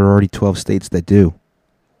 and there are already 12 states that do.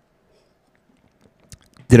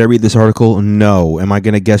 Did I read this article? No. Am I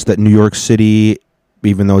going to guess that New York City,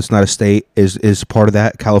 even though it's not a state, is part of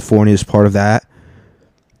that? California is part of that.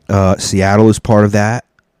 Seattle is part of that.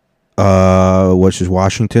 Which is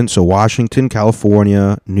Washington. So Washington,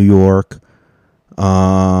 California, New York.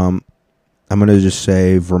 I'm going to just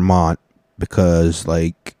say Vermont, because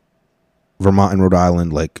like Vermont and Rhode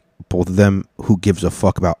Island, like both of them, who gives a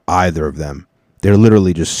fuck about either of them? They're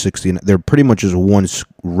literally just 60. They're pretty much just one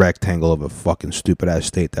rectangle of a fucking stupid ass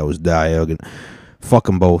state that was diagonal. Fuck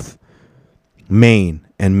them both. Maine.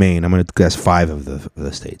 I'm going to guess 5 of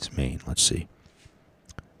the states. Maine. Let's see.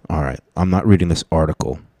 All right. I'm not reading this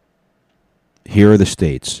article. Here are the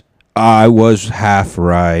states. I was half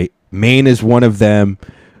right. Maine is one of them.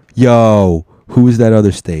 Yo, who is that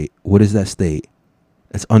other state? What is that state?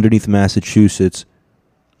 It's underneath Massachusetts.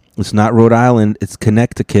 It's not Rhode Island. It's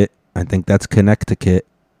Connecticut. I think that's Connecticut,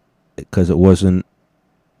 because it wasn't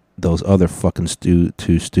those other fucking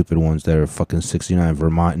two stupid ones that are fucking 69,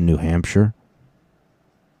 Vermont and New Hampshire.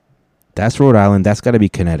 That's Rhode Island. That's got to be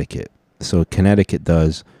Connecticut. So Connecticut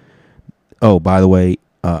does. Oh, by the way,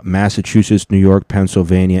 Massachusetts, New York,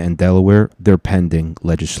 Pennsylvania, and Delaware, they're pending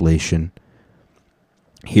legislation.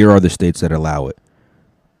 Here are the states that allow it.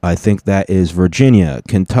 I think that is Virginia,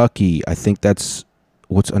 Kentucky. I think that's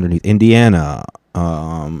what's underneath. Indiana.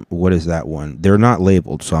 What is that one? They're not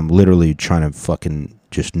labeled, so I'm literally trying to fucking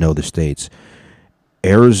just know the states.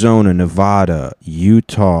 Arizona, Nevada,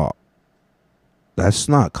 Utah. That's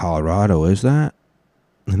not Colorado, is that?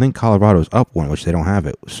 I think Colorado's up one, which they don't have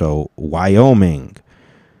it. So Wyoming,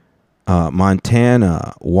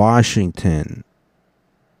 Montana, Washington,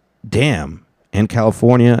 damn, and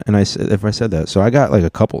California. And I said, if I said that, so I got like a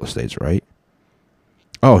couple of states right.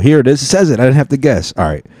 Oh, here it is. It says it. I didn't have to guess. All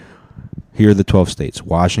right. Here are the 12 states: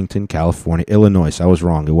 Washington, California, Illinois. I was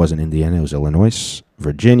wrong. It wasn't Indiana. It was Illinois.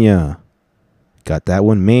 Virginia. Got that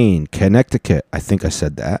one. Maine. Connecticut. I think I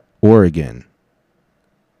said that. Oregon.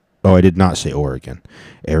 Oh, I did not say Oregon.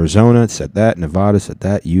 Arizona said that. Nevada said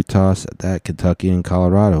that. Utah said that. Kentucky and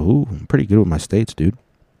Colorado. Ooh, I'm pretty good with my states, dude.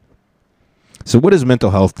 So what is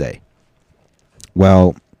Mental Health Day?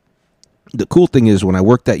 Well, the cool thing is when I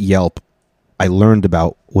worked at Yelp, I learned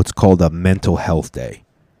about what's called a Mental Health Day.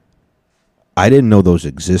 I didn't know those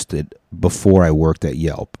existed before I worked at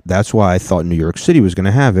Yelp. That's why I thought New York City was going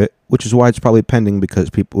to have it, which is why it's probably pending,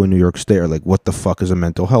 because people in New York State are like, what the fuck is a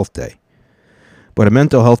mental health day? But a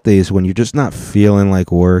mental health day is when you're just not feeling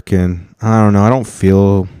like working. I don't know. I don't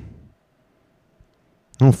feel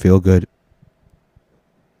good.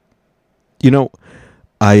 You know,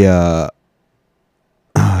 have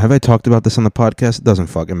I talked about this on the podcast? It doesn't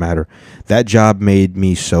fucking matter. That job made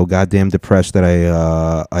me so goddamn depressed that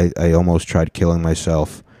I almost tried killing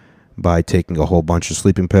myself by taking a whole bunch of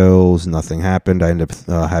sleeping pills. Nothing happened. I ended up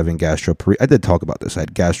having gastroparesis. I did talk about this. I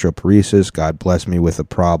had gastroparesis. God bless me with a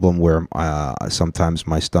problem where sometimes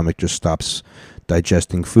my stomach just stops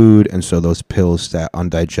digesting food, and so those pills sat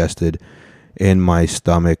undigested in my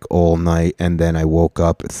stomach all night, and then I woke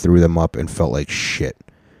up, threw them up, and felt like shit.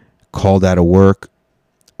 Called out of work.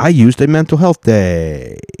 I used a mental health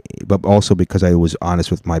day, but also because I was honest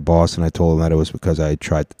with my boss, and I told him that it was because I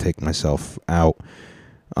tried to take myself out.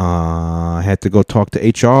 I had to go talk to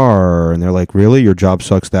HR, and they're like, really? Your job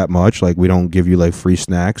sucks that much? Like, we don't give you like free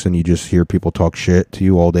snacks, and you just hear people talk shit to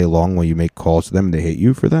you all day long while you make calls to them, and they hate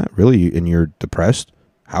you for that? Really? And you're depressed?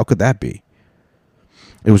 How could that be?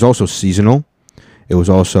 It was also seasonal. It was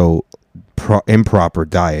also improper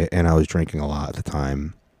diet, and I was drinking a lot at the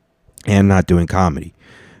time and not doing comedy.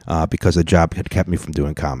 because the job had kept me from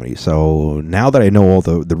doing comedy. So now that I know all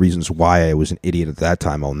the reasons why I was an idiot at that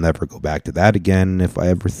time, I'll never go back to that again. If I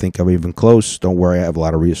ever think I'm even close, don't worry, I have a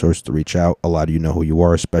lot of resources to reach out. A lot of you know who you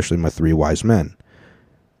are, especially my 3 wise men.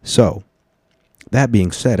 So, that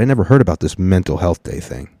being said, I never heard about this mental health day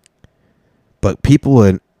thing. But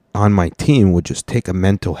people on my team would just take a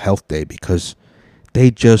mental health day because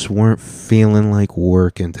they just weren't feeling like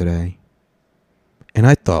working today. And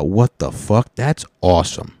I thought, what the fuck? That's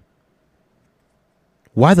awesome.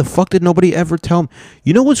 Why the fuck did nobody ever tell me?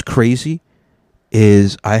 You know what's crazy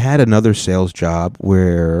is I had another sales job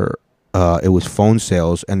where it was phone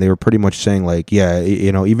sales, and they were pretty much saying like, yeah,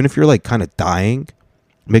 you know, even if you're like kind of dying,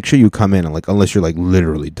 make sure you come in, and like, unless you're like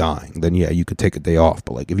literally dying, then yeah, you could take a day off.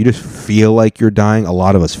 But like, if you just feel like you're dying, a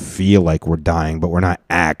lot of us feel like we're dying, but we're not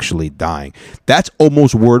actually dying. That's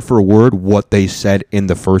almost word for word what they said in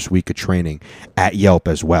the first week of training at Yelp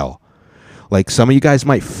as well. Like, some of you guys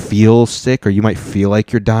might feel sick, or you might feel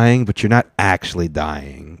like you're dying, but you're not actually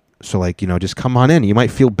dying. So like, you know, just come on in. You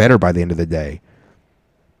might feel better by the end of the day.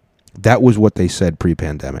 That was what they said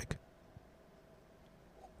pre-pandemic.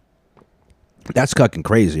 That's fucking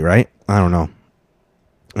crazy, right? I don't know.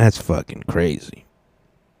 That's fucking crazy.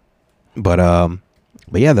 But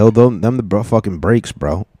yeah, them the fucking breaks,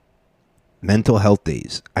 bro. Mental health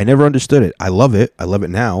days. I never understood it. I love it. I love it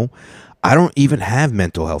now. I don't even have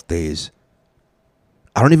mental health days.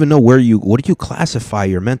 I don't even know what do you classify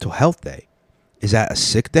your mental health day? Is that a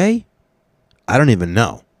sick day? I don't even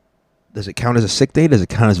know. Does it count as a sick day? Does it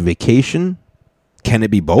count as a vacation? Can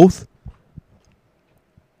it be both?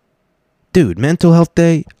 Dude, mental health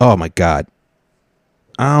day? Oh my God.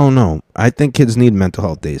 I don't know. I think kids need mental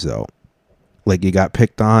health days though. Like, you got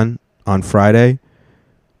picked on Friday,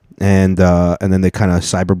 and then they kind of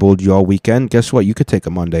cyberbullied you all weekend. Guess what? You could take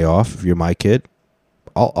a Monday off if you're my kid.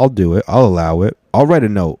 I'll do it. I'll allow it. I'll write a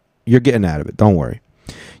note. You're getting out of it. Don't worry.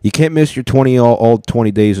 You can't miss your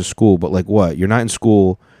 20 days of school, but like what? You're not in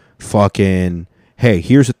school fucking, hey,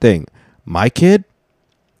 here's the thing. My kid,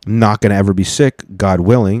 not going to ever be sick, God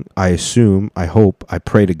willing. I assume, I hope, I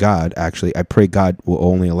pray to God, actually. I pray God will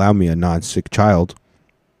only allow me a non-sick child.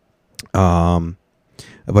 But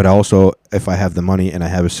also, if I have the money and I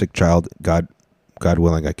have a sick child, God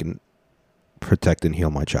willing, I can protect and heal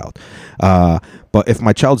my child. But if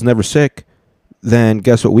my child's never sick, then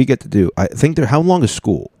guess what we get to do? I think how long is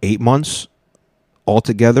school? 8 months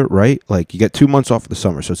altogether, right? Like, you get 2 months off of the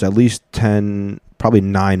summer, so it's at least 10, probably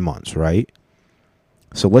 9 months, right?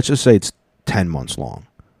 So let's just say it's 10 months long.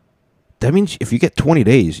 That means if you get 20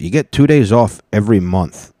 days, you get 2 days off every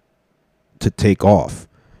month to take off.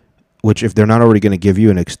 Which, if they're not already going to give you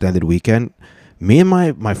an extended weekend, me and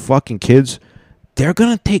my fucking kids, they're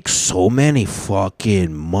going to take so many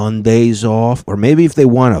fucking Mondays off. Or maybe if they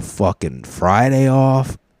want a fucking Friday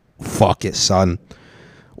off, fuck it, son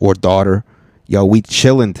or daughter. Yo, we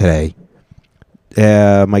chilling today.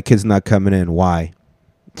 My kid's not coming in. Why?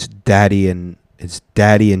 It's daddy and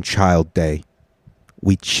child day.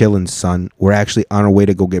 We chilling, son. We're actually on our way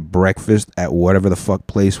to go get breakfast at whatever the fuck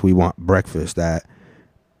place we want breakfast at.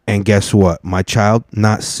 And guess what? My child,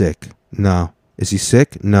 not sick. No. Is he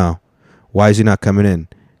sick? No. Why is he not coming in?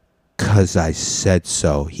 'Cause I said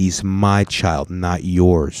so. He's my child, not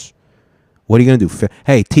yours. What are you going to do?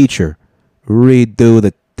 Hey, teacher, redo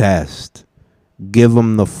the test. Give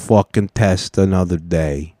him the fucking test another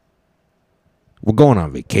day. We're going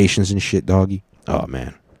on vacations and shit, doggy. Oh,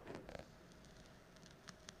 man.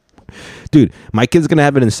 Dude, my kid's going to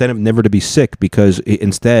have an incentive never to be sick, because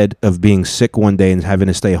instead of being sick one day and having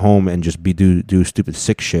to stay home and just do stupid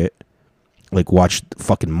sick shit, like watch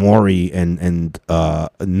fucking Maury and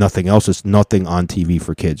nothing else, it's nothing on TV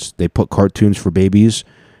for kids. They put cartoons for babies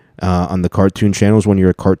on the cartoon channels when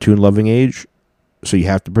you're a cartoon loving age. So you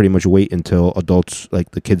have to pretty much wait until adults,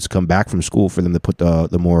 like the kids, come back from school for them to put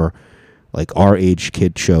the more like our age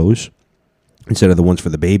kid shows instead of the ones for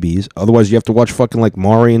the babies. Otherwise, you have to watch fucking like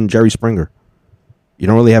Maury and Jerry Springer. You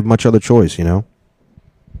don't really have much other choice, you know?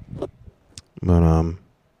 But,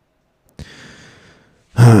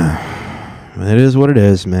 it is what it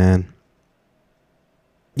is, man.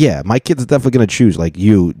 Yeah, my kid's definitely going to choose. Like,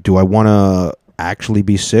 do I want to actually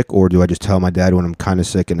be sick, or do I just tell my dad when I'm kind of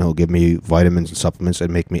sick and he'll give me vitamins and supplements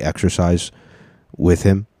and make me exercise with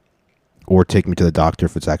him, or take me to the doctor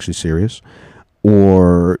if it's actually serious?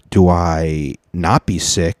 Or do I not be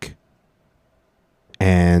sick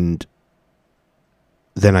and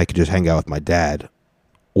then I could just hang out with my dad?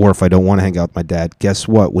 Or if I don't want to hang out with my dad, guess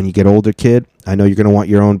what? When you get older, kid, I know you're going to want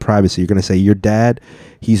your own privacy. You're going to say, your dad,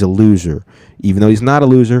 he's a loser. Even though he's not a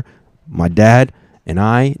loser, my dad and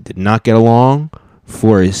I did not get along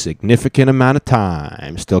for a significant amount of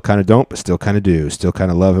time. Still kind of don't, but still kind of do. Still kind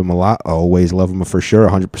of love him a lot. Always love him for sure,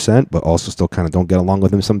 100%, but also still kind of don't get along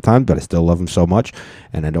with him sometimes, but I still love him so much,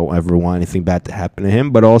 and I don't ever want anything bad to happen to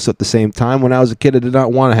him. But also at the same time, when I was a kid, I did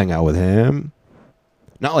not want to hang out with him.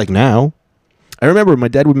 Not like now. I remember my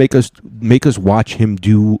dad would make us watch him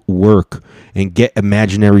do work and get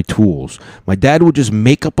imaginary tools. My dad would just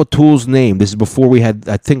make up a tool's name. This is before we had,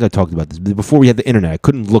 I think I talked about this, before we had the internet. I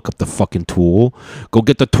couldn't look up the fucking tool. Go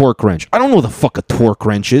get the torque wrench. I don't know what the fuck a torque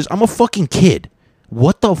wrench is. I'm a fucking kid.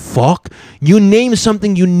 What the fuck? You name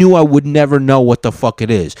something you knew I would never know what the fuck it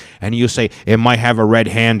is. And you say it might have a red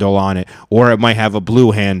handle on it, or it might have a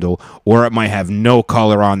blue handle, or it might have no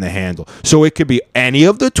color on the handle. So it could be any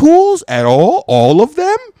of the tools at all of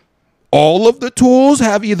them? All of the tools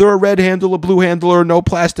have either a red handle, a blue handle, or no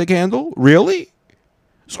plastic handle? Really?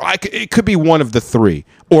 So it could be one of the three,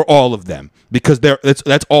 or all of them, because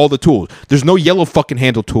that's all the tools. There's no yellow fucking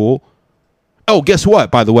handle tool. Oh, guess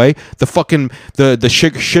what? By the way, the fucking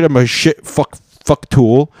shit fuck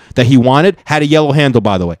tool that he wanted had a yellow handle.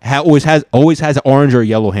 By the way, always has an orange or a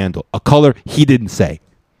yellow handle, a color he didn't say.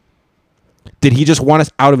 Did he just want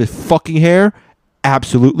us out of his fucking hair?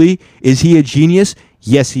 Absolutely. Is he a genius?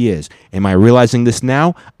 Yes, he is. Am I realizing this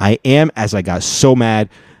now? I am, as I got so mad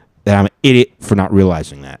that I'm an idiot for not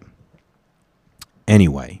realizing that.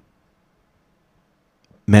 Anyway,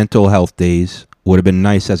 mental health days. Would have been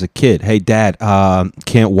nice as a kid. Hey, Dad,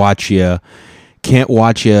 can't watch you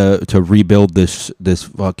to rebuild this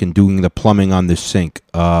fucking doing the plumbing on this sink.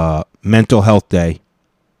 Mental health day.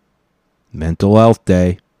 Mental health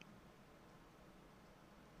day.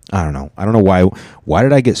 I don't know. I don't know why. Why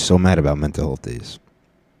did I get so mad about mental health days?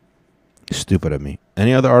 Stupid of me.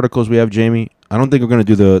 Any other articles we have, Jamie? I don't think we're gonna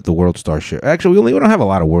do the World Star shit. Actually, we don't have a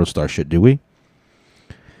lot of World Star shit, do we?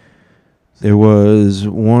 There was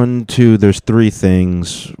 1, 2, there's 3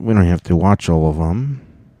 things. We don't have to watch all of them,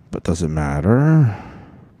 but doesn't matter.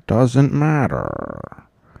 Doesn't matter.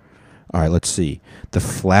 All right, let's see. The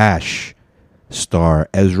Flash star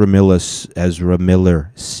Ezra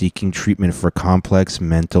Miller seeking treatment for complex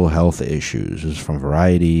mental health issues. This is from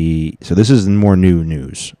Variety. So this is more new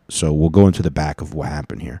news. So we'll go into the back of what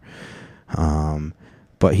happened here.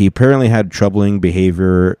 But he apparently had troubling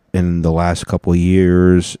behavior in the last couple of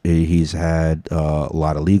years. He's had a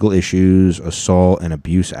lot of legal issues, assault and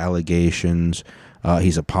abuse allegations.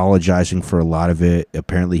 He's apologizing for a lot of it.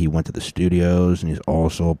 Apparently, he went to the studios, and he's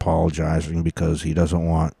also apologizing because he doesn't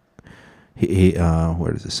want...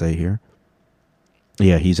 where does it say here?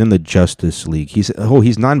 Yeah, he's in the Justice League. He's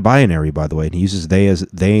non-binary, by the way, and he uses they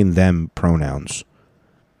and them pronouns.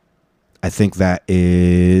 I think that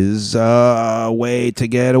is a way to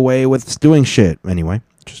get away with doing shit. Anyway,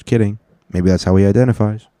 just kidding. Maybe that's how he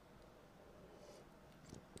identifies.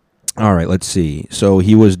 All right, let's see. So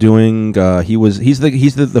he was doing. He's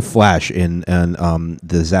the Flash in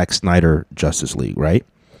the Zack Snyder Justice League, right?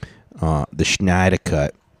 The Snyder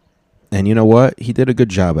Cut. And you know what? He did a good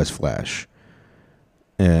job as Flash.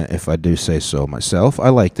 If I do say so myself, I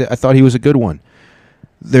liked it. I thought he was a good one.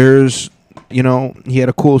 He had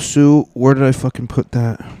a cool suit. Where did I fucking put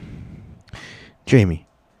that? Jamie,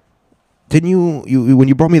 didn't you when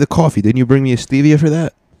you brought me the coffee, didn't you bring me a stevia for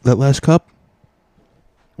that last cup?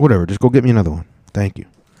 Whatever, just go get me another one. Thank you.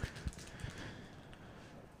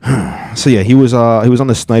 So yeah, he was on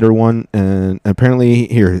the Snyder one, and apparently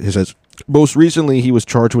here it says most recently he was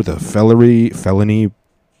charged with a felony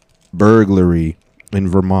burglary in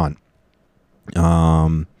Vermont.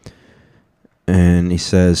 And he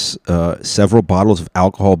says several bottles of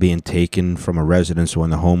alcohol being taken from a residence when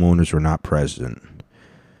the homeowners were not present.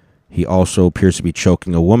 He also appears to be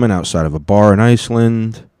choking a woman outside of a bar in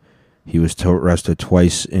Iceland. He was arrested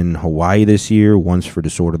twice in Hawaii this year, once for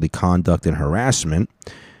disorderly conduct and harassment.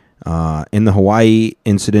 In the Hawaii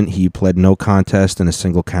incident, he pled no contest and a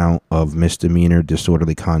single count of misdemeanor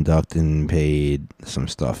disorderly conduct and paid some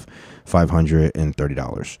stuff,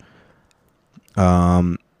 $530.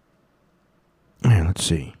 Let's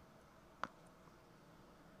see.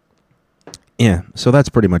 Yeah, so that's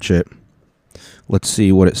pretty much it. Let's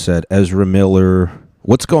see what it said. Ezra Miller.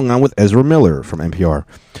 What's going on with Ezra Miller from NPR?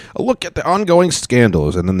 A look at the ongoing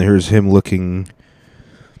scandals. And then there's him looking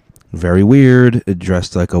very weird,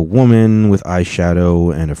 dressed like a woman with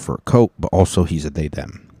eyeshadow and a fur coat. But also he's a they,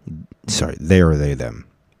 them. Sorry, they or they, them.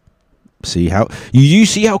 See how... You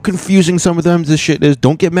see how confusing some of them this shit is?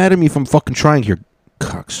 Don't get mad at me if I'm fucking trying here,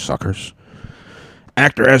 cocksuckers.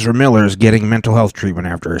 Actor Ezra Miller is getting mental health treatment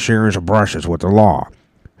after a series of brushes with the law.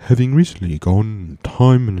 Having recently gone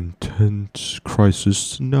time and intense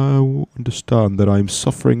crisis, now understand that I am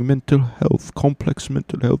suffering complex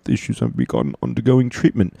mental health issues and begun undergoing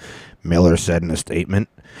treatment, Miller said in a statement.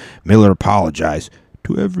 Miller apologized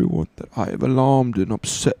to everyone that I have alarmed and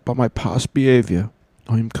upset by my past behavior.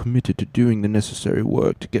 I am committed to doing the necessary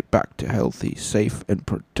work to get back to healthy, safe, and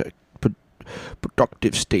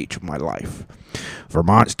productive stage of my life.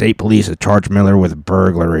 Vermont State Police have charged Miller with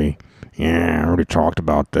burglary. Yeah, I already talked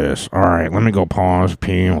about this. Alright, let me go pause,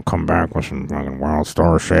 pee, and we'll come back with some fucking Wild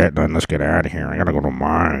Star shit, then let's get out of here. I gotta go to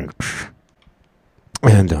Mike's.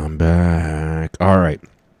 And I'm back. Alright.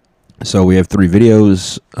 So we have 3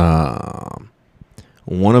 videos.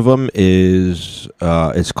 One of them is,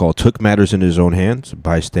 it's called Took Matters in His Own Hands. A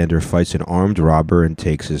bystander fights an armed robber and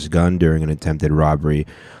takes his gun during an attempted robbery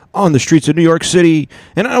on the streets of New York City.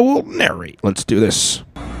 And I will narrate. Let's do this.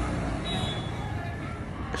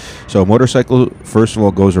 So a motorcycle, first of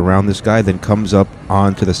all, goes around this guy, then comes up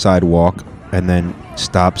onto the sidewalk, and then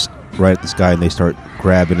stops right at this guy, and they start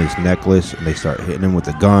grabbing his necklace, and they start hitting him with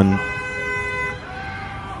a gun.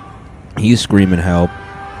 He's screaming help.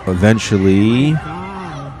 Eventually,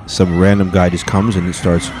 some random guy just comes and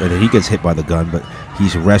he gets hit by the gun, but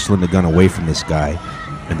he's wrestling the gun away from this guy.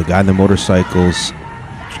 And the guy in the motorcycles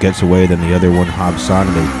gets away, then the other one hops on,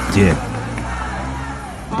 and they dip.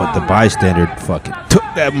 But the bystander fucking took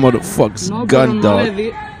that motherfucker's gun, dog.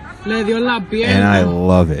 And I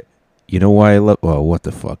love it. You know why I love... Well, what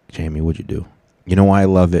the fuck, Jamie? What'd you do? You know why I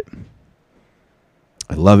love it?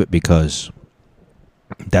 I love it because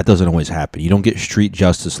that doesn't always happen. You don't get street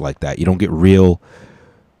justice like that. You don't get real...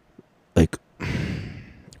 Like...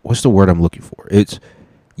 What's the word I'm looking for? It's...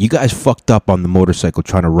 You guys fucked up on the motorcycle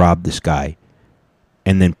trying to rob this guy.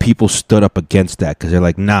 And then people stood up against that because they're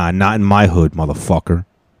like, nah, not in my hood, motherfucker.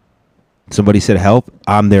 Somebody said help,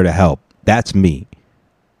 I'm there to help. That's me.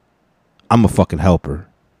 I'm a fucking helper.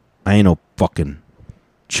 I ain't no fucking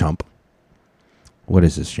chump. What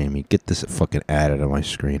is this, Jamie? Get this fucking ad out of my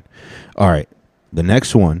screen. All right. The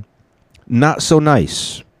next one, not so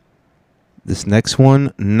nice. This next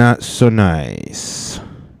one, not so nice.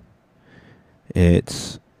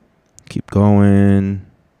 It's... Keep going.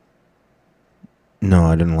 No,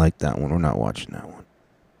 I didn't like that one. We're not watching that one.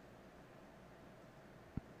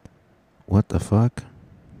 What the fuck?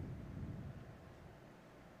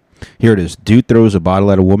 Here it is. Dude throws a bottle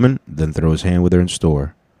at a woman, then throws hand with her in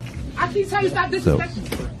store. I keep telling you stop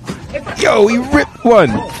disrespecting. Yo, he ripped 1,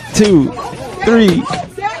 2, 3,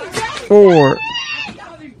 4.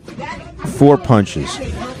 4 punches.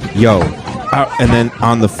 Yo. And then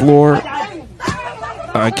on the floor,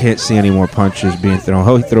 I can't see any more punches being thrown.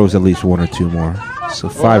 Oh, he throws at least 1 or 2 more. So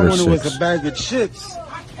 5 or 6. Was a bag of chips.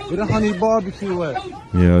 Where the honey barbecue at?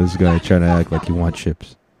 Yeah, this guy trying to act like he wants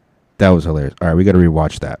chips. That was hilarious. All right, we got to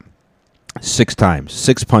rewatch that. 6 times,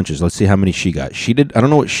 6 punches. Let's see how many she got. She did. I don't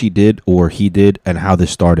know what she did or he did and how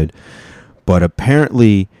this started, but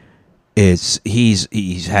apparently,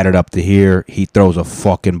 he's had it up to here. He throws a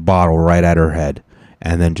fucking bottle right at her head,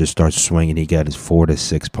 and then just starts swinging. He got his 4 to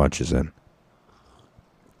 6 punches in.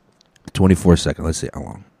 24 seconds. Let's see how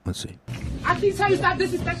long. Let's see. I keep telling you stop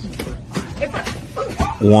disrespecting.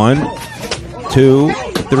 1, 2,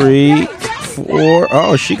 3, 4.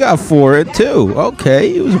 Oh, she got 4 and 2.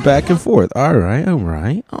 Okay, it was back and forth. All right. And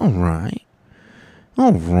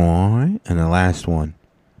the last one.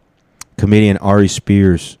 Comedian Ari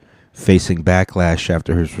Spears facing backlash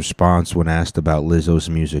after his response when asked about Lizzo's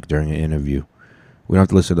music during an interview. We don't have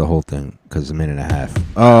to listen to the whole thing because it's a minute and a half.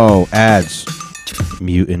 Oh, ads.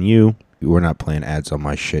 Mute and you. We're not playing ads on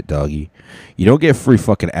my shit, doggy. You don't get free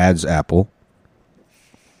fucking ads, Apple.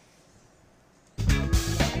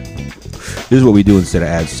 This is what we do instead of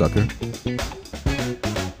ads, sucker.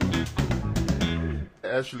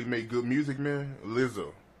 Actually make good music, man.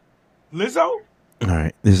 Lizzo. Lizzo? All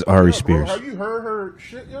right, this is Ari Spears. Bro, have you heard her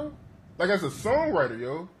shit, yo? Like, as a songwriter,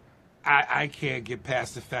 yo. I can't get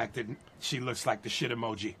past the fact that she looks like the shit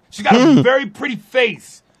emoji. She got a very pretty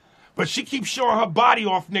face, but she keeps showing her body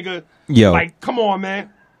off, nigga. Yo. Like, come on,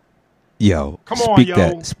 man. Yo. Come on,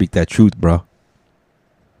 yo. Speak that truth, bro.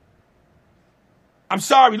 I'm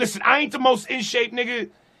sorry. Listen, I ain't the most in shape nigga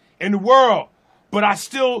in the world, but I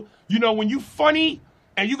still, you know, when you funny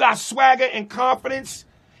and you got swagger and confidence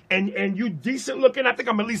and you decent looking, I think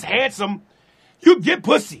I'm at least handsome, you get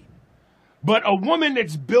pussy. But a woman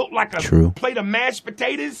that's built like a plate of mashed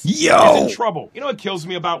potatoes is in trouble. You know what kills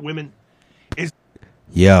me about women?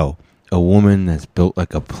 Yo, a woman that's built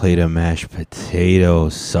like a plate of mashed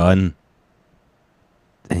potatoes, son.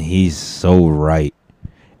 And he's so right.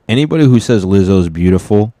 Anybody who says Lizzo's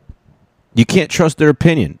beautiful You can't trust their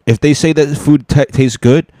opinion. If they say that food tastes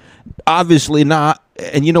good, obviously not.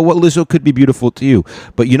 And you know what? Lizzo could be beautiful to you.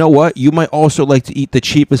 But you know what? You might also like to eat the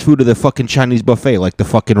cheapest food of the fucking Chinese buffet, like the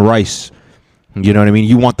fucking rice. You know what I mean?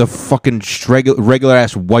 You want the fucking regular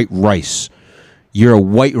ass white rice. You're a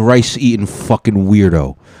white rice eating fucking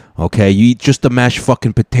weirdo. Okay? You eat just the mashed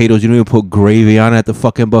fucking potatoes. You don't even put gravy on it at the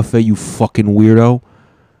fucking buffet, you fucking weirdo.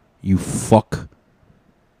 You fuck.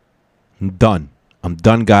 I'm done. I'm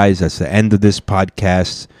done, guys. That's the end of this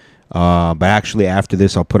podcast. But actually, after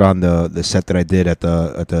this, I'll put on the set that I did at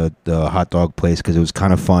the hot dog place because it was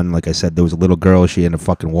kind of fun. Like I said, there was a little girl. She ended up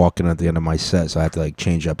fucking walking at the end of my set, so I had to like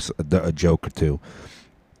change up a joke or two.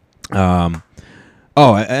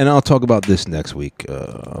 Oh, and I'll talk about this next week.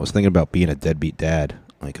 I was thinking about being a deadbeat dad,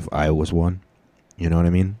 like if I was one. You know what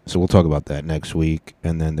I mean? So we'll talk about that next week.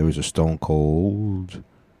 And then there was a Stone Cold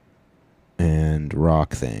and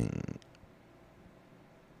Rock thing.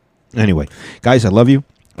 Anyway, guys, I love you.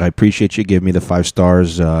 I appreciate you. Give me the 5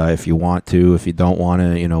 stars if you want to. If you don't want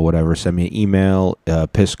to, whatever, send me an email,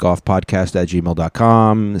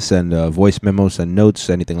 pissgoffpodcast@gmail.com. Send a voice memo, send notes,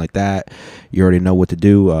 anything like that. You already know what to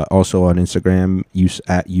do. Also on Instagram,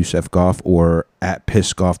 at YusefGoff or at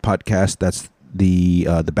pissgoffpodcast. That's the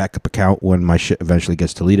backup account when my shit eventually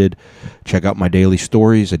gets deleted. Check out my daily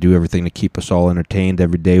stories. I do everything to keep us all entertained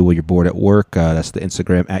every day while you're bored at work. That's the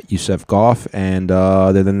Instagram at YusefGoff. And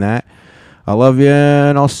other than that, I love you,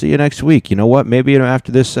 and I'll see you next week. You know what? Maybe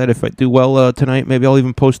after this set, if I do well tonight, maybe I'll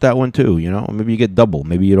even post that one too. Maybe you get double.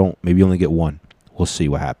 Maybe you don't. Maybe you only get one. We'll see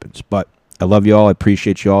what happens. But I love you all. I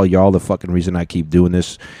appreciate you all. Y'all the fucking reason I keep doing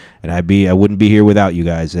this, and I wouldn't be here without you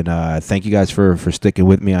guys. And thank you guys for sticking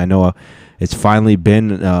with me. I know it's finally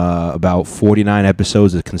been about 49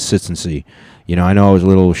 episodes of consistency. I know I was a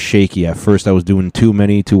little shaky. At first, I was doing too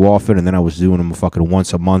many too often, and then I was doing them fucking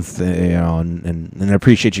once a month. And I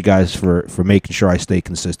appreciate you guys for making sure I stay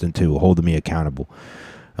consistent too, holding me accountable.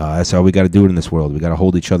 That's how we got to do it in this world. We got to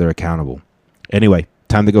hold each other accountable. Anyway,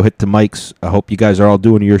 time to go hit the mics. I hope you guys are all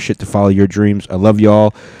doing your shit to follow your dreams. I love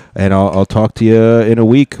y'all, and I'll talk to you in a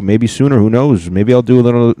week, maybe sooner. Who knows? Maybe I'll do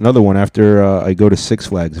another one after I go to Six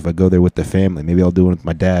Flags. If I go there with the family, maybe I'll do it with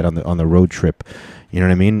my dad on the road trip. You know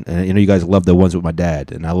what I mean? And you guys love the ones with my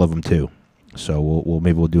dad, and I love them too. So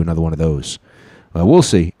maybe we'll do another one of those. We'll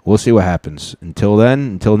see. We'll see what happens. Until then,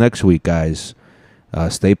 until next week, guys.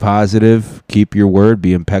 Stay positive. Keep your word.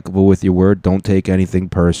 Be impeccable with your word. Don't take anything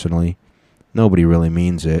personally. Nobody really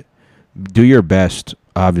means it. Do your best.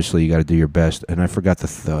 Obviously, you got to do your best. And I forgot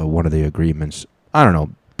one of the agreements. I don't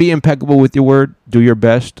know. Be impeccable with your word. Do your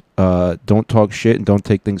best. Don't talk shit and don't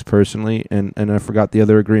take things personally. And I forgot the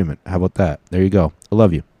other agreement. How about that? There you go. I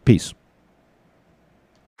love you. Peace.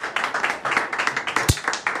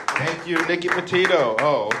 Thank you, Nicky Petito.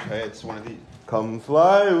 Oh, okay. It's one of these. Come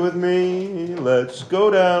fly with me. Let's go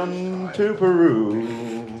down to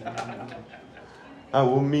Peru. I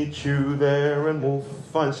will meet you there and we'll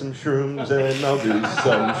find some shrooms and I'll do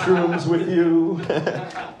some shrooms with you.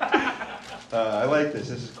 I like this.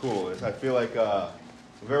 This is cool. I feel like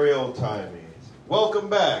very old-timey. Welcome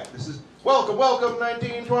back. This is welcome.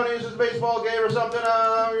 1920s. This is a baseball game or something.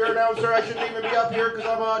 Your announcer. I shouldn't even be up here because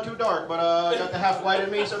I'm too dark. But I got the half white in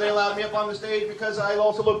me, so they allowed me up on the stage because I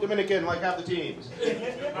also look Dominican like half the teams. There you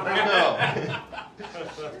go.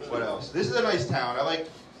 What else? This is a nice town. I like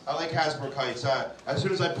Hasbrook Heights. As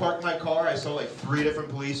soon as I parked my car, I saw like 3 different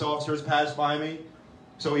police officers pass by me.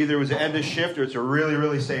 So either it was the end of shift or it's a really,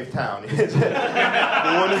 really safe town. one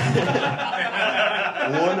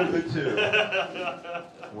of the two.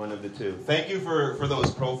 One of the two. Thank you for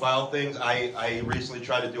those profile things. I recently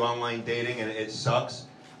tried to do online dating and it sucks.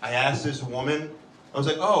 I asked this woman, I was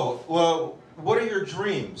like, oh, well, what are your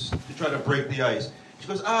dreams to try to break the ice? She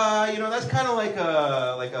goes, that's kind of like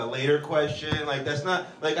a later question. Like that's not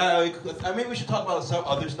like maybe we should talk about some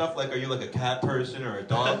other stuff. Like, are you like a cat person or a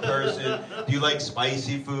dog person? Do you like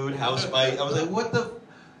spicy food? How spicy? I was like, what the?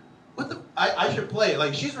 I should play it.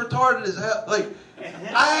 Like she's retarded as hell. Like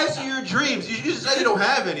I asked you your dreams. You just said you don't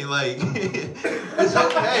have any. Like it's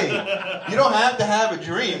okay. You don't have to have a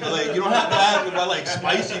dream. Like you don't have to ask about like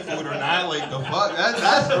spicy food or not. Like the fuck.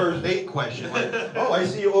 That's the first date question. Like, oh, I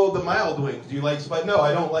see you all the mild wings. Do you like spicy? No,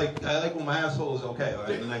 I don't like. I like when my asshole is okay. All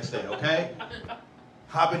right, the next day, okay.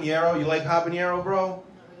 Habanero. You like habanero, bro?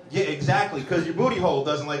 Yeah, exactly, because your booty hole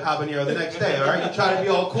doesn't like habanero the next day, all right? You try to be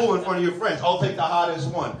all cool in front of your friends. I'll take the hottest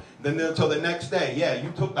one. Then until the next day, yeah,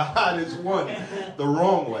 you took the hottest one the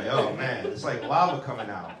wrong way. Oh, man, it's like lava coming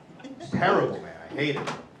out. It's terrible, man. I hate it.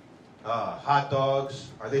 Hot dogs,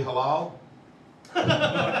 are they halal?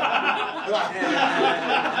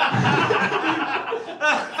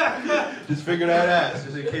 Just figured I'd ask,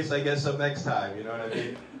 just in case I get some next time, you know what I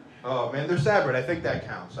mean? Oh man, they're Sabbath. I think that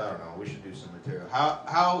counts. I don't know. We should do some material.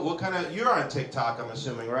 What kind of, you're on TikTok, I'm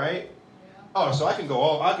assuming, right? Oh, so I can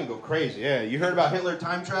go crazy. Yeah, you heard about Hitler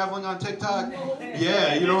time traveling on TikTok?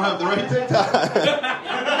 Yeah, you don't have the right TikTok.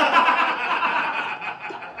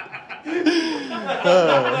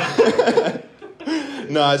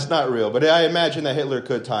 No, it's not real. But I imagine that Hitler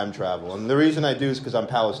could time travel. And the reason I do is because I'm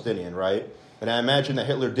Palestinian, right? And I imagine that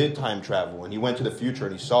Hitler did time travel. And he went to the future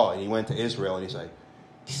and he saw it. And he went to Israel and he's like,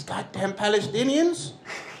 these goddamn Palestinians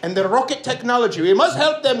and their rocket technology. We must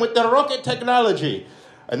help them with their rocket technology.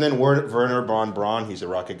 And then Werner von Braun, he's a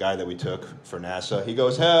rocket guy that we took for NASA. He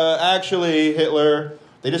goes, actually, Hitler,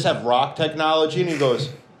 they just have rock technology. And he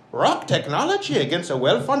goes, rock technology against a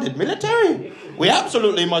well-funded military? We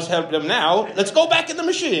absolutely must help them now. Let's go back in the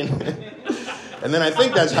machine. And then I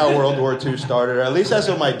think that's how World War II started. Or at least that's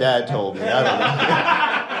what my dad told me. I don't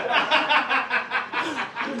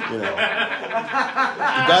know. You know.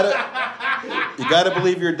 You gotta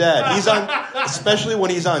believe your dad. He's on, especially when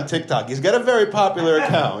he's on TikTok. He's got a very popular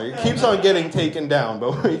account. He keeps on getting taken down,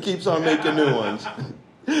 but he keeps on making new ones.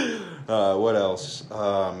 What else?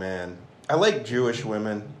 Oh man, I like Jewish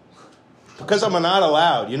women because I'm not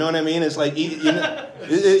allowed. You know what I mean? It's like you're at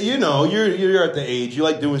the age you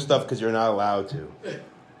like doing stuff because you're not allowed to,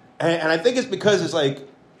 and I think it's because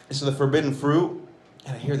it's the forbidden fruit.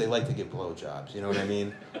 And I hear they like to get blowjobs. You know what I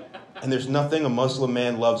mean? And there's nothing a Muslim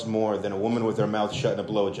man loves more than a woman with her mouth shut and a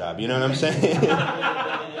blowjob. You know what I'm saying?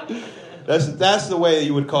 That's the way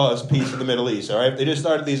you would cause peace in the Middle East, all right? If they just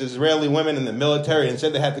started these Israeli women in the military and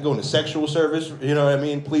said they had to go into sexual service, you know what I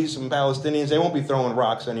mean? Please, some Palestinians, they won't be throwing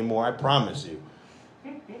rocks anymore, I promise you.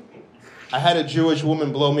 I had a Jewish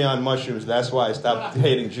woman blow me on mushrooms. That's why I stopped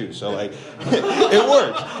hating Jews. So, it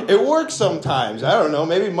works. It works sometimes. I don't know.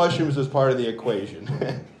 Maybe mushrooms was part of the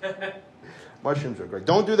equation. Mushrooms are great.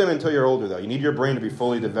 Don't do them until you're older, though. You need your brain to be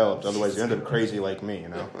fully developed. Otherwise, you end up crazy like me, you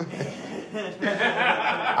know?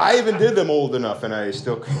 I even did them old enough, and I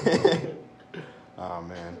still... Oh,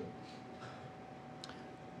 man.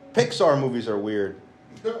 Pixar movies are weird.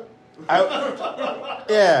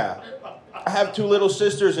 Yeah. I have two little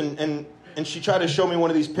sisters, and she tried to show me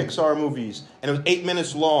one of these Pixar movies, and it was 8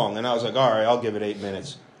 minutes long, and I was like, all right, I'll give it 8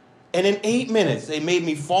 minutes. And in 8 minutes, they made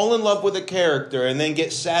me fall in love with a character and then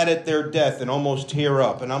get sad at their death and almost tear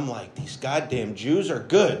up. And I'm like, these goddamn Jews are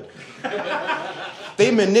good.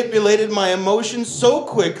 They manipulated my emotions so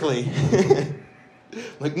quickly.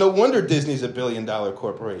 Like, no wonder Disney's $1 billion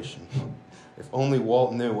corporation. If only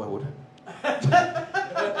Walt knew what would...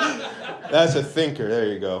 That's a thinker. There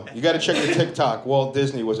you go. You got to check the TikTok. Walt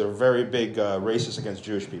Disney was a very big racist against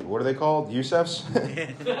Jewish people. What are they called? Yusefs?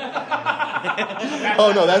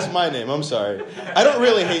 Oh, no, that's my name. I'm sorry. I don't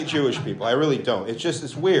really hate Jewish people. I really don't.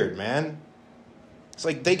 It's weird, man. It's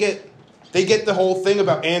like they get the whole thing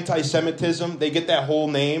about anti-Semitism. They get that whole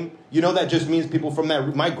name. You know, that just means people from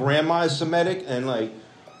that. My grandma is Semitic, and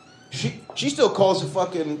she still calls it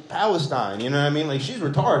fucking Palestine, you know what I mean? Like, she's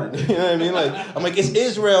retarded, you know what I mean? Like, I'm like, it's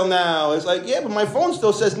Israel now. It's like, yeah, but my phone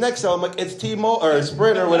still says Nextel. I'm like, it's T-Mobile, or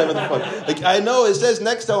Sprint, or whatever the fuck. Like, I know it says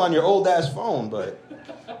Nextel on your old-ass phone, but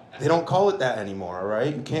they don't call it that anymore, all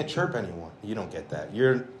right? You can't chirp anyone. You don't get that.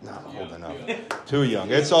 You're not old enough. Too young.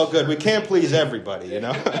 It's all good. We can't please everybody, you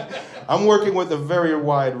know? I'm working with a very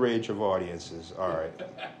wide range of audiences, all right?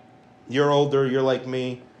 You're older. You're like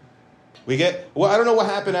me. I don't know what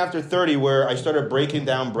happened after 30 where I started breaking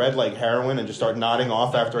down bread like heroin and just start nodding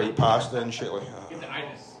off after I eat pasta and shit. Like,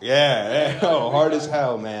 yeah, hard as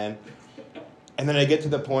hell, man. And then I get to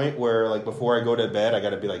the point where, like, before I go to bed, I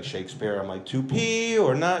got to be like Shakespeare. I'm like, to pee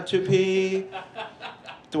or not to pee?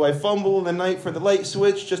 Do I fumble in the night for the light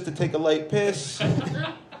switch just to take a light piss?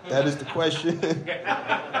 That is the question.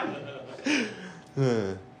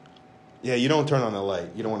 Yeah, you don't turn on the light.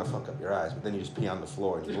 You don't want to fuck up your eyes, but then you just pee on the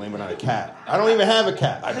floor and you blame it on a cat. I don't even have a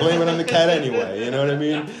cat. I blame it on the cat anyway, you know what I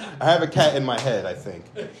mean? I have a cat in my head, I think.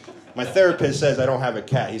 My therapist says I don't have a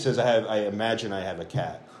cat. He says I imagine I have a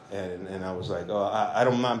cat. And I was like, oh,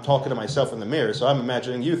 I'm talking to myself in the mirror, so I'm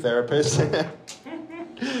imagining you, therapist.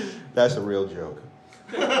 That's a real joke.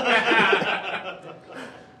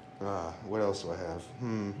 What else do I have?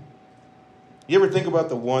 You ever think about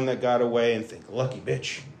the one that got away and think, lucky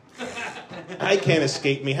bitch? I can't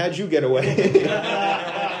escape me. How'd you get away?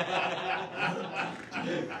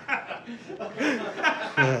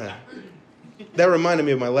 That reminded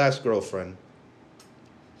me of my last girlfriend.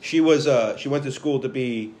 She went to school to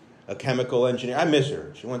be a chemical engineer. I miss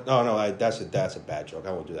her. She went. Oh no, that's a bad joke.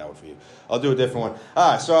 I won't do that one for you. I'll do a different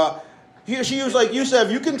one. So She was like,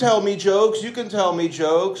 Yusef, you can tell me jokes. You can tell me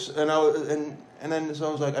jokes. And then so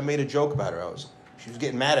I was like, I made a joke about her. She was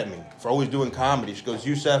getting mad at me for always doing comedy. She goes,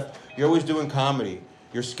 Yusef, you're always doing comedy.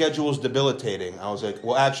 Your schedule's debilitating. I was like,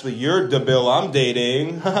 well, actually, you're debil. I'm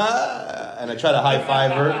dating. And I tried to high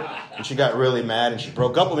five her, and she got really mad, and she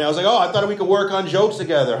broke up with me. I was like, oh, I thought we could work on jokes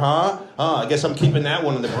together, huh? I guess I'm keeping that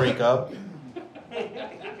one in the breakup.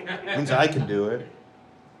 Means I can do it.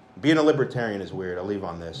 Being a libertarian is weird. I'll leave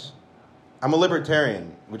on this. I'm a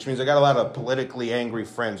libertarian, which means I got a lot of politically angry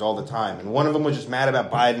friends all the time. And one of them was just mad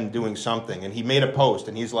about Biden doing something. And he made a post,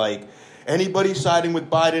 and he's like, anybody siding with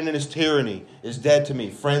Biden and his tyranny is dead to me,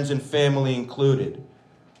 friends and family included.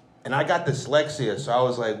 And I got dyslexia, so I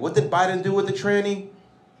was like, what did Biden do with the tranny?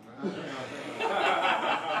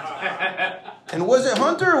 And was it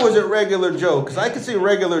Hunter or was it regular Joe? Because I could see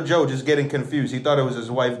regular Joe just getting confused. He thought it was his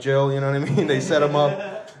wife Jill, you know what I mean? They set him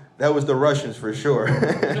up. That was the Russians for sure.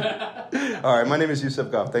 All right, my name is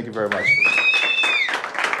Yusef Goff. Thank you very much.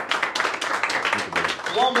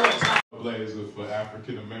 One more time. Blazer for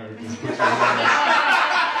African Americans. Put your hands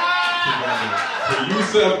together for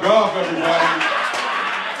Yusef Goff, everybody.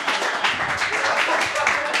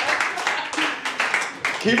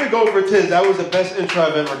 Keep it going for Tiz. That was the best intro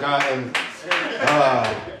I've ever gotten.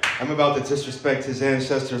 I'm about to disrespect his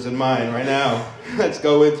ancestors and mine right now. Let's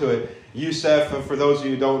go into it. Yusef, for those of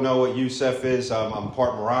you who don't know what Yusef is, I'm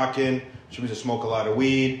part Moroccan, which means I smoke a lot of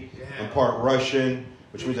weed. I'm part Russian,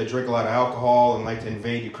 which means I drink a lot of alcohol and like to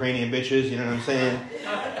invade Ukrainian bitches, you know what I'm saying?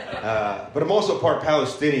 But I'm also part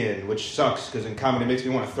Palestinian, which sucks, because in comedy it makes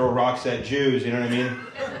me want to throw rocks at Jews, you know what I mean?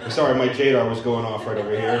 I'm sorry, my Jadar was going off right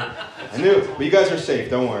over here. I knew, but you guys are safe,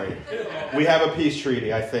 don't worry. We have a peace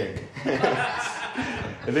treaty, I think.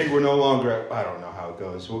 I think we're no longer, I don't know how it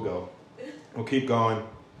goes. We'll go. We'll keep going.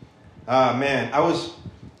 Man, I was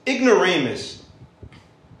ignoramus.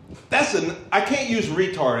 I can't use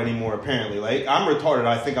retard anymore, apparently. Like, I'm retarded,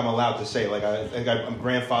 I think I'm allowed to say. Like, I think I'm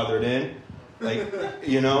grandfathered in. Like,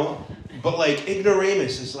 you know? But, like,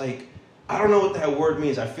 ignoramus is like, I don't know what that word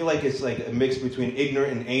means. I feel like it's like a mix between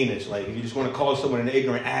ignorant and anus. Like, if you just want to call someone an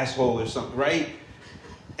ignorant asshole or something, right?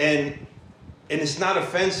 And it's not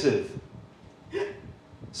offensive.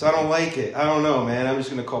 So I don't like it. I don't know, man. I'm just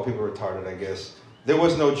going to call people retarded, I guess. There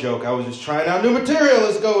was no joke. I was just trying out new material.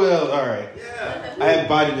 Let's go. All right. Yeah. I have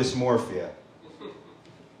body dysmorphia.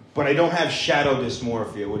 But I don't have shadow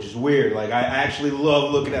dysmorphia, which is weird. Like, I actually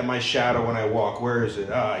love looking at my shadow when I walk. Where is it?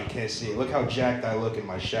 You can't see it. Look how jacked I look in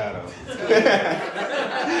my shadow.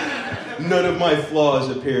 None of my flaws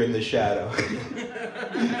appear in the shadow.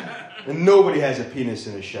 And nobody has a penis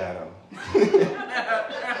in a shadow.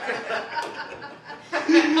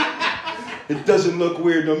 It doesn't look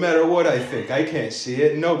weird no matter what I think. I can't see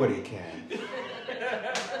it. Nobody can.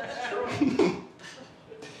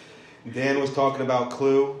 Dan was talking about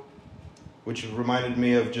Clue, which reminded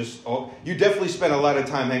me of just... you definitely spent a lot of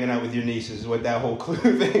time hanging out with your nieces with that whole Clue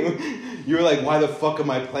thing. You were like, why the fuck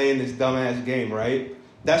am I playing this dumbass game, right?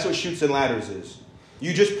 That's what Chutes and Ladders is.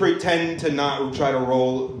 You just pretend to not try to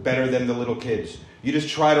roll better than the little kids. You just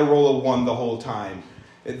try to roll a 1 the whole time.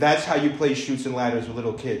 That's how you play Chutes and Ladders with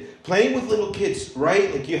little kids. Playing with little kids,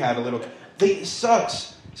 right? Like you had a little... It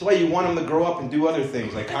sucks. That's why you want them to grow up and do other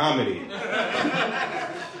things, like comedy.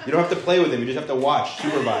 You don't have to play with them. You just have to watch,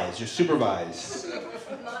 supervise. You're supervised.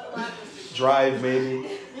 Drive, maybe.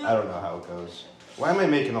 I don't know how it goes. Why am I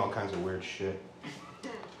making all kinds of weird shit?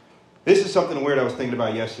 This is something weird I was thinking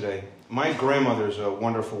about yesterday. My grandmother's a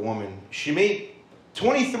wonderful woman. She made...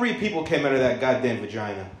 23 people came out of that goddamn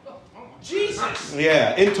vagina. Jesus!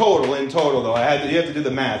 Yeah, in total though. You have to do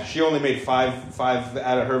the math. She only made five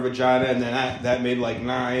out of her vagina, and then that made like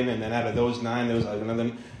 9, and then out of those 9, there was like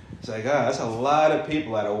another. It's like, that's a lot of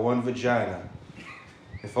people out of one vagina.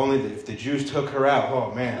 If the Jews took her out,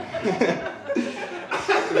 oh man.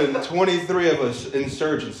 And 23 of us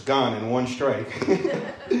insurgents gone in one strike.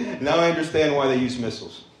 Now I understand why they use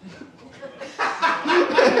missiles.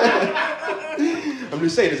 I'm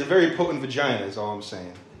just saying, it's a very potent vagina, is all I'm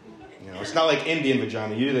saying. You know, it's not like Indian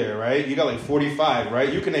vagina. You there, right? You got like 45,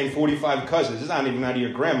 right? You can name 45 cousins. It's not even out of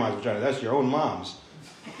your grandma's vagina. That's your own mom's.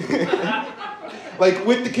 Like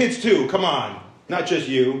with the kids too. Come on. Not just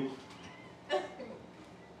you.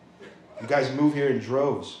 You guys move here in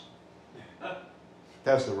droves.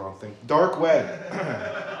 That's the wrong thing. Dark web.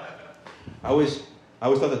 I always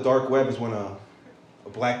thought the dark web is when a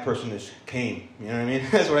black person just came. You know what I mean?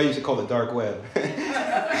 That's what I used to call the dark web.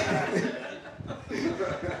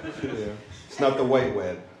 Yeah. It's not the white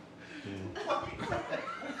web. I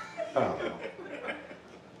don't know.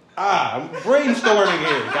 I'm brainstorming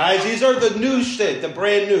here, guys. These are the new shit, the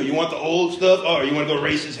brand new. You want the old stuff? Oh, you want to go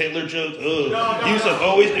racist Hitler jokes? Yusuf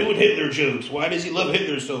always doing Hitler jokes. Why does he love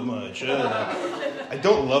Hitler so much? I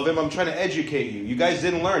don't love him. I'm trying to educate you. You guys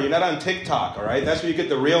didn't learn. You're not on TikTok, all right? That's where you get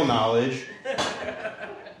the real knowledge.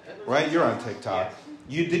 Right? You're on TikTok.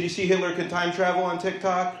 Did you see Hitler can time travel on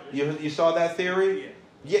TikTok? You saw that theory?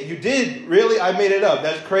 Yeah, you did. Really? I made it up.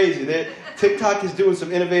 That's crazy. TikTok is doing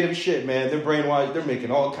some innovative shit, man. They're brainwashed. They're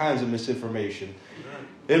making all kinds of misinformation.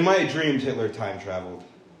 In my dreams, Hitler time traveled.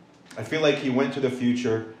 I feel like he went to the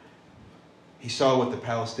future. He saw what the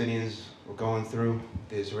Palestinians were going through,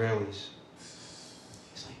 the Israelis.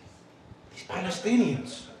 He's like, these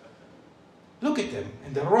Palestinians, look at them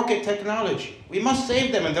and the rocket technology. We must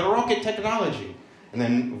save them and the rocket technology. And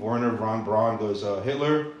then Werner von Braun goes,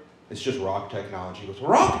 Hitler, it's just rock technology. He goes,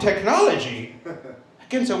 rock technology?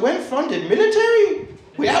 Against a well-funded military?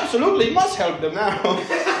 We absolutely must help them now.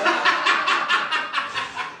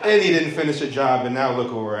 And he didn't finish the job, and now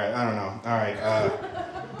look where we're at. I don't know. All right.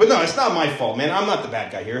 But no, it's not my fault, man. I'm not the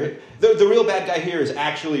bad guy here. The real bad guy here is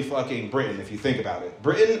actually fucking Britain, if you think about it.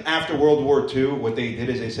 Britain, after World War II, what they did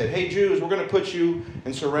is they said, hey, Jews, we're going to put you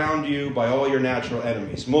and surround you by all your natural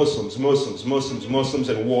enemies. Muslims, Muslims, Muslims, Muslims,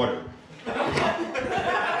 and water.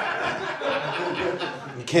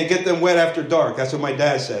 You can't get them wet after dark. That's what my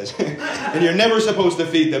dad says. And you're never supposed to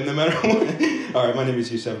feed them, no matter what. All right, my name is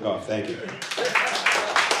Yusef Goff. Thank you.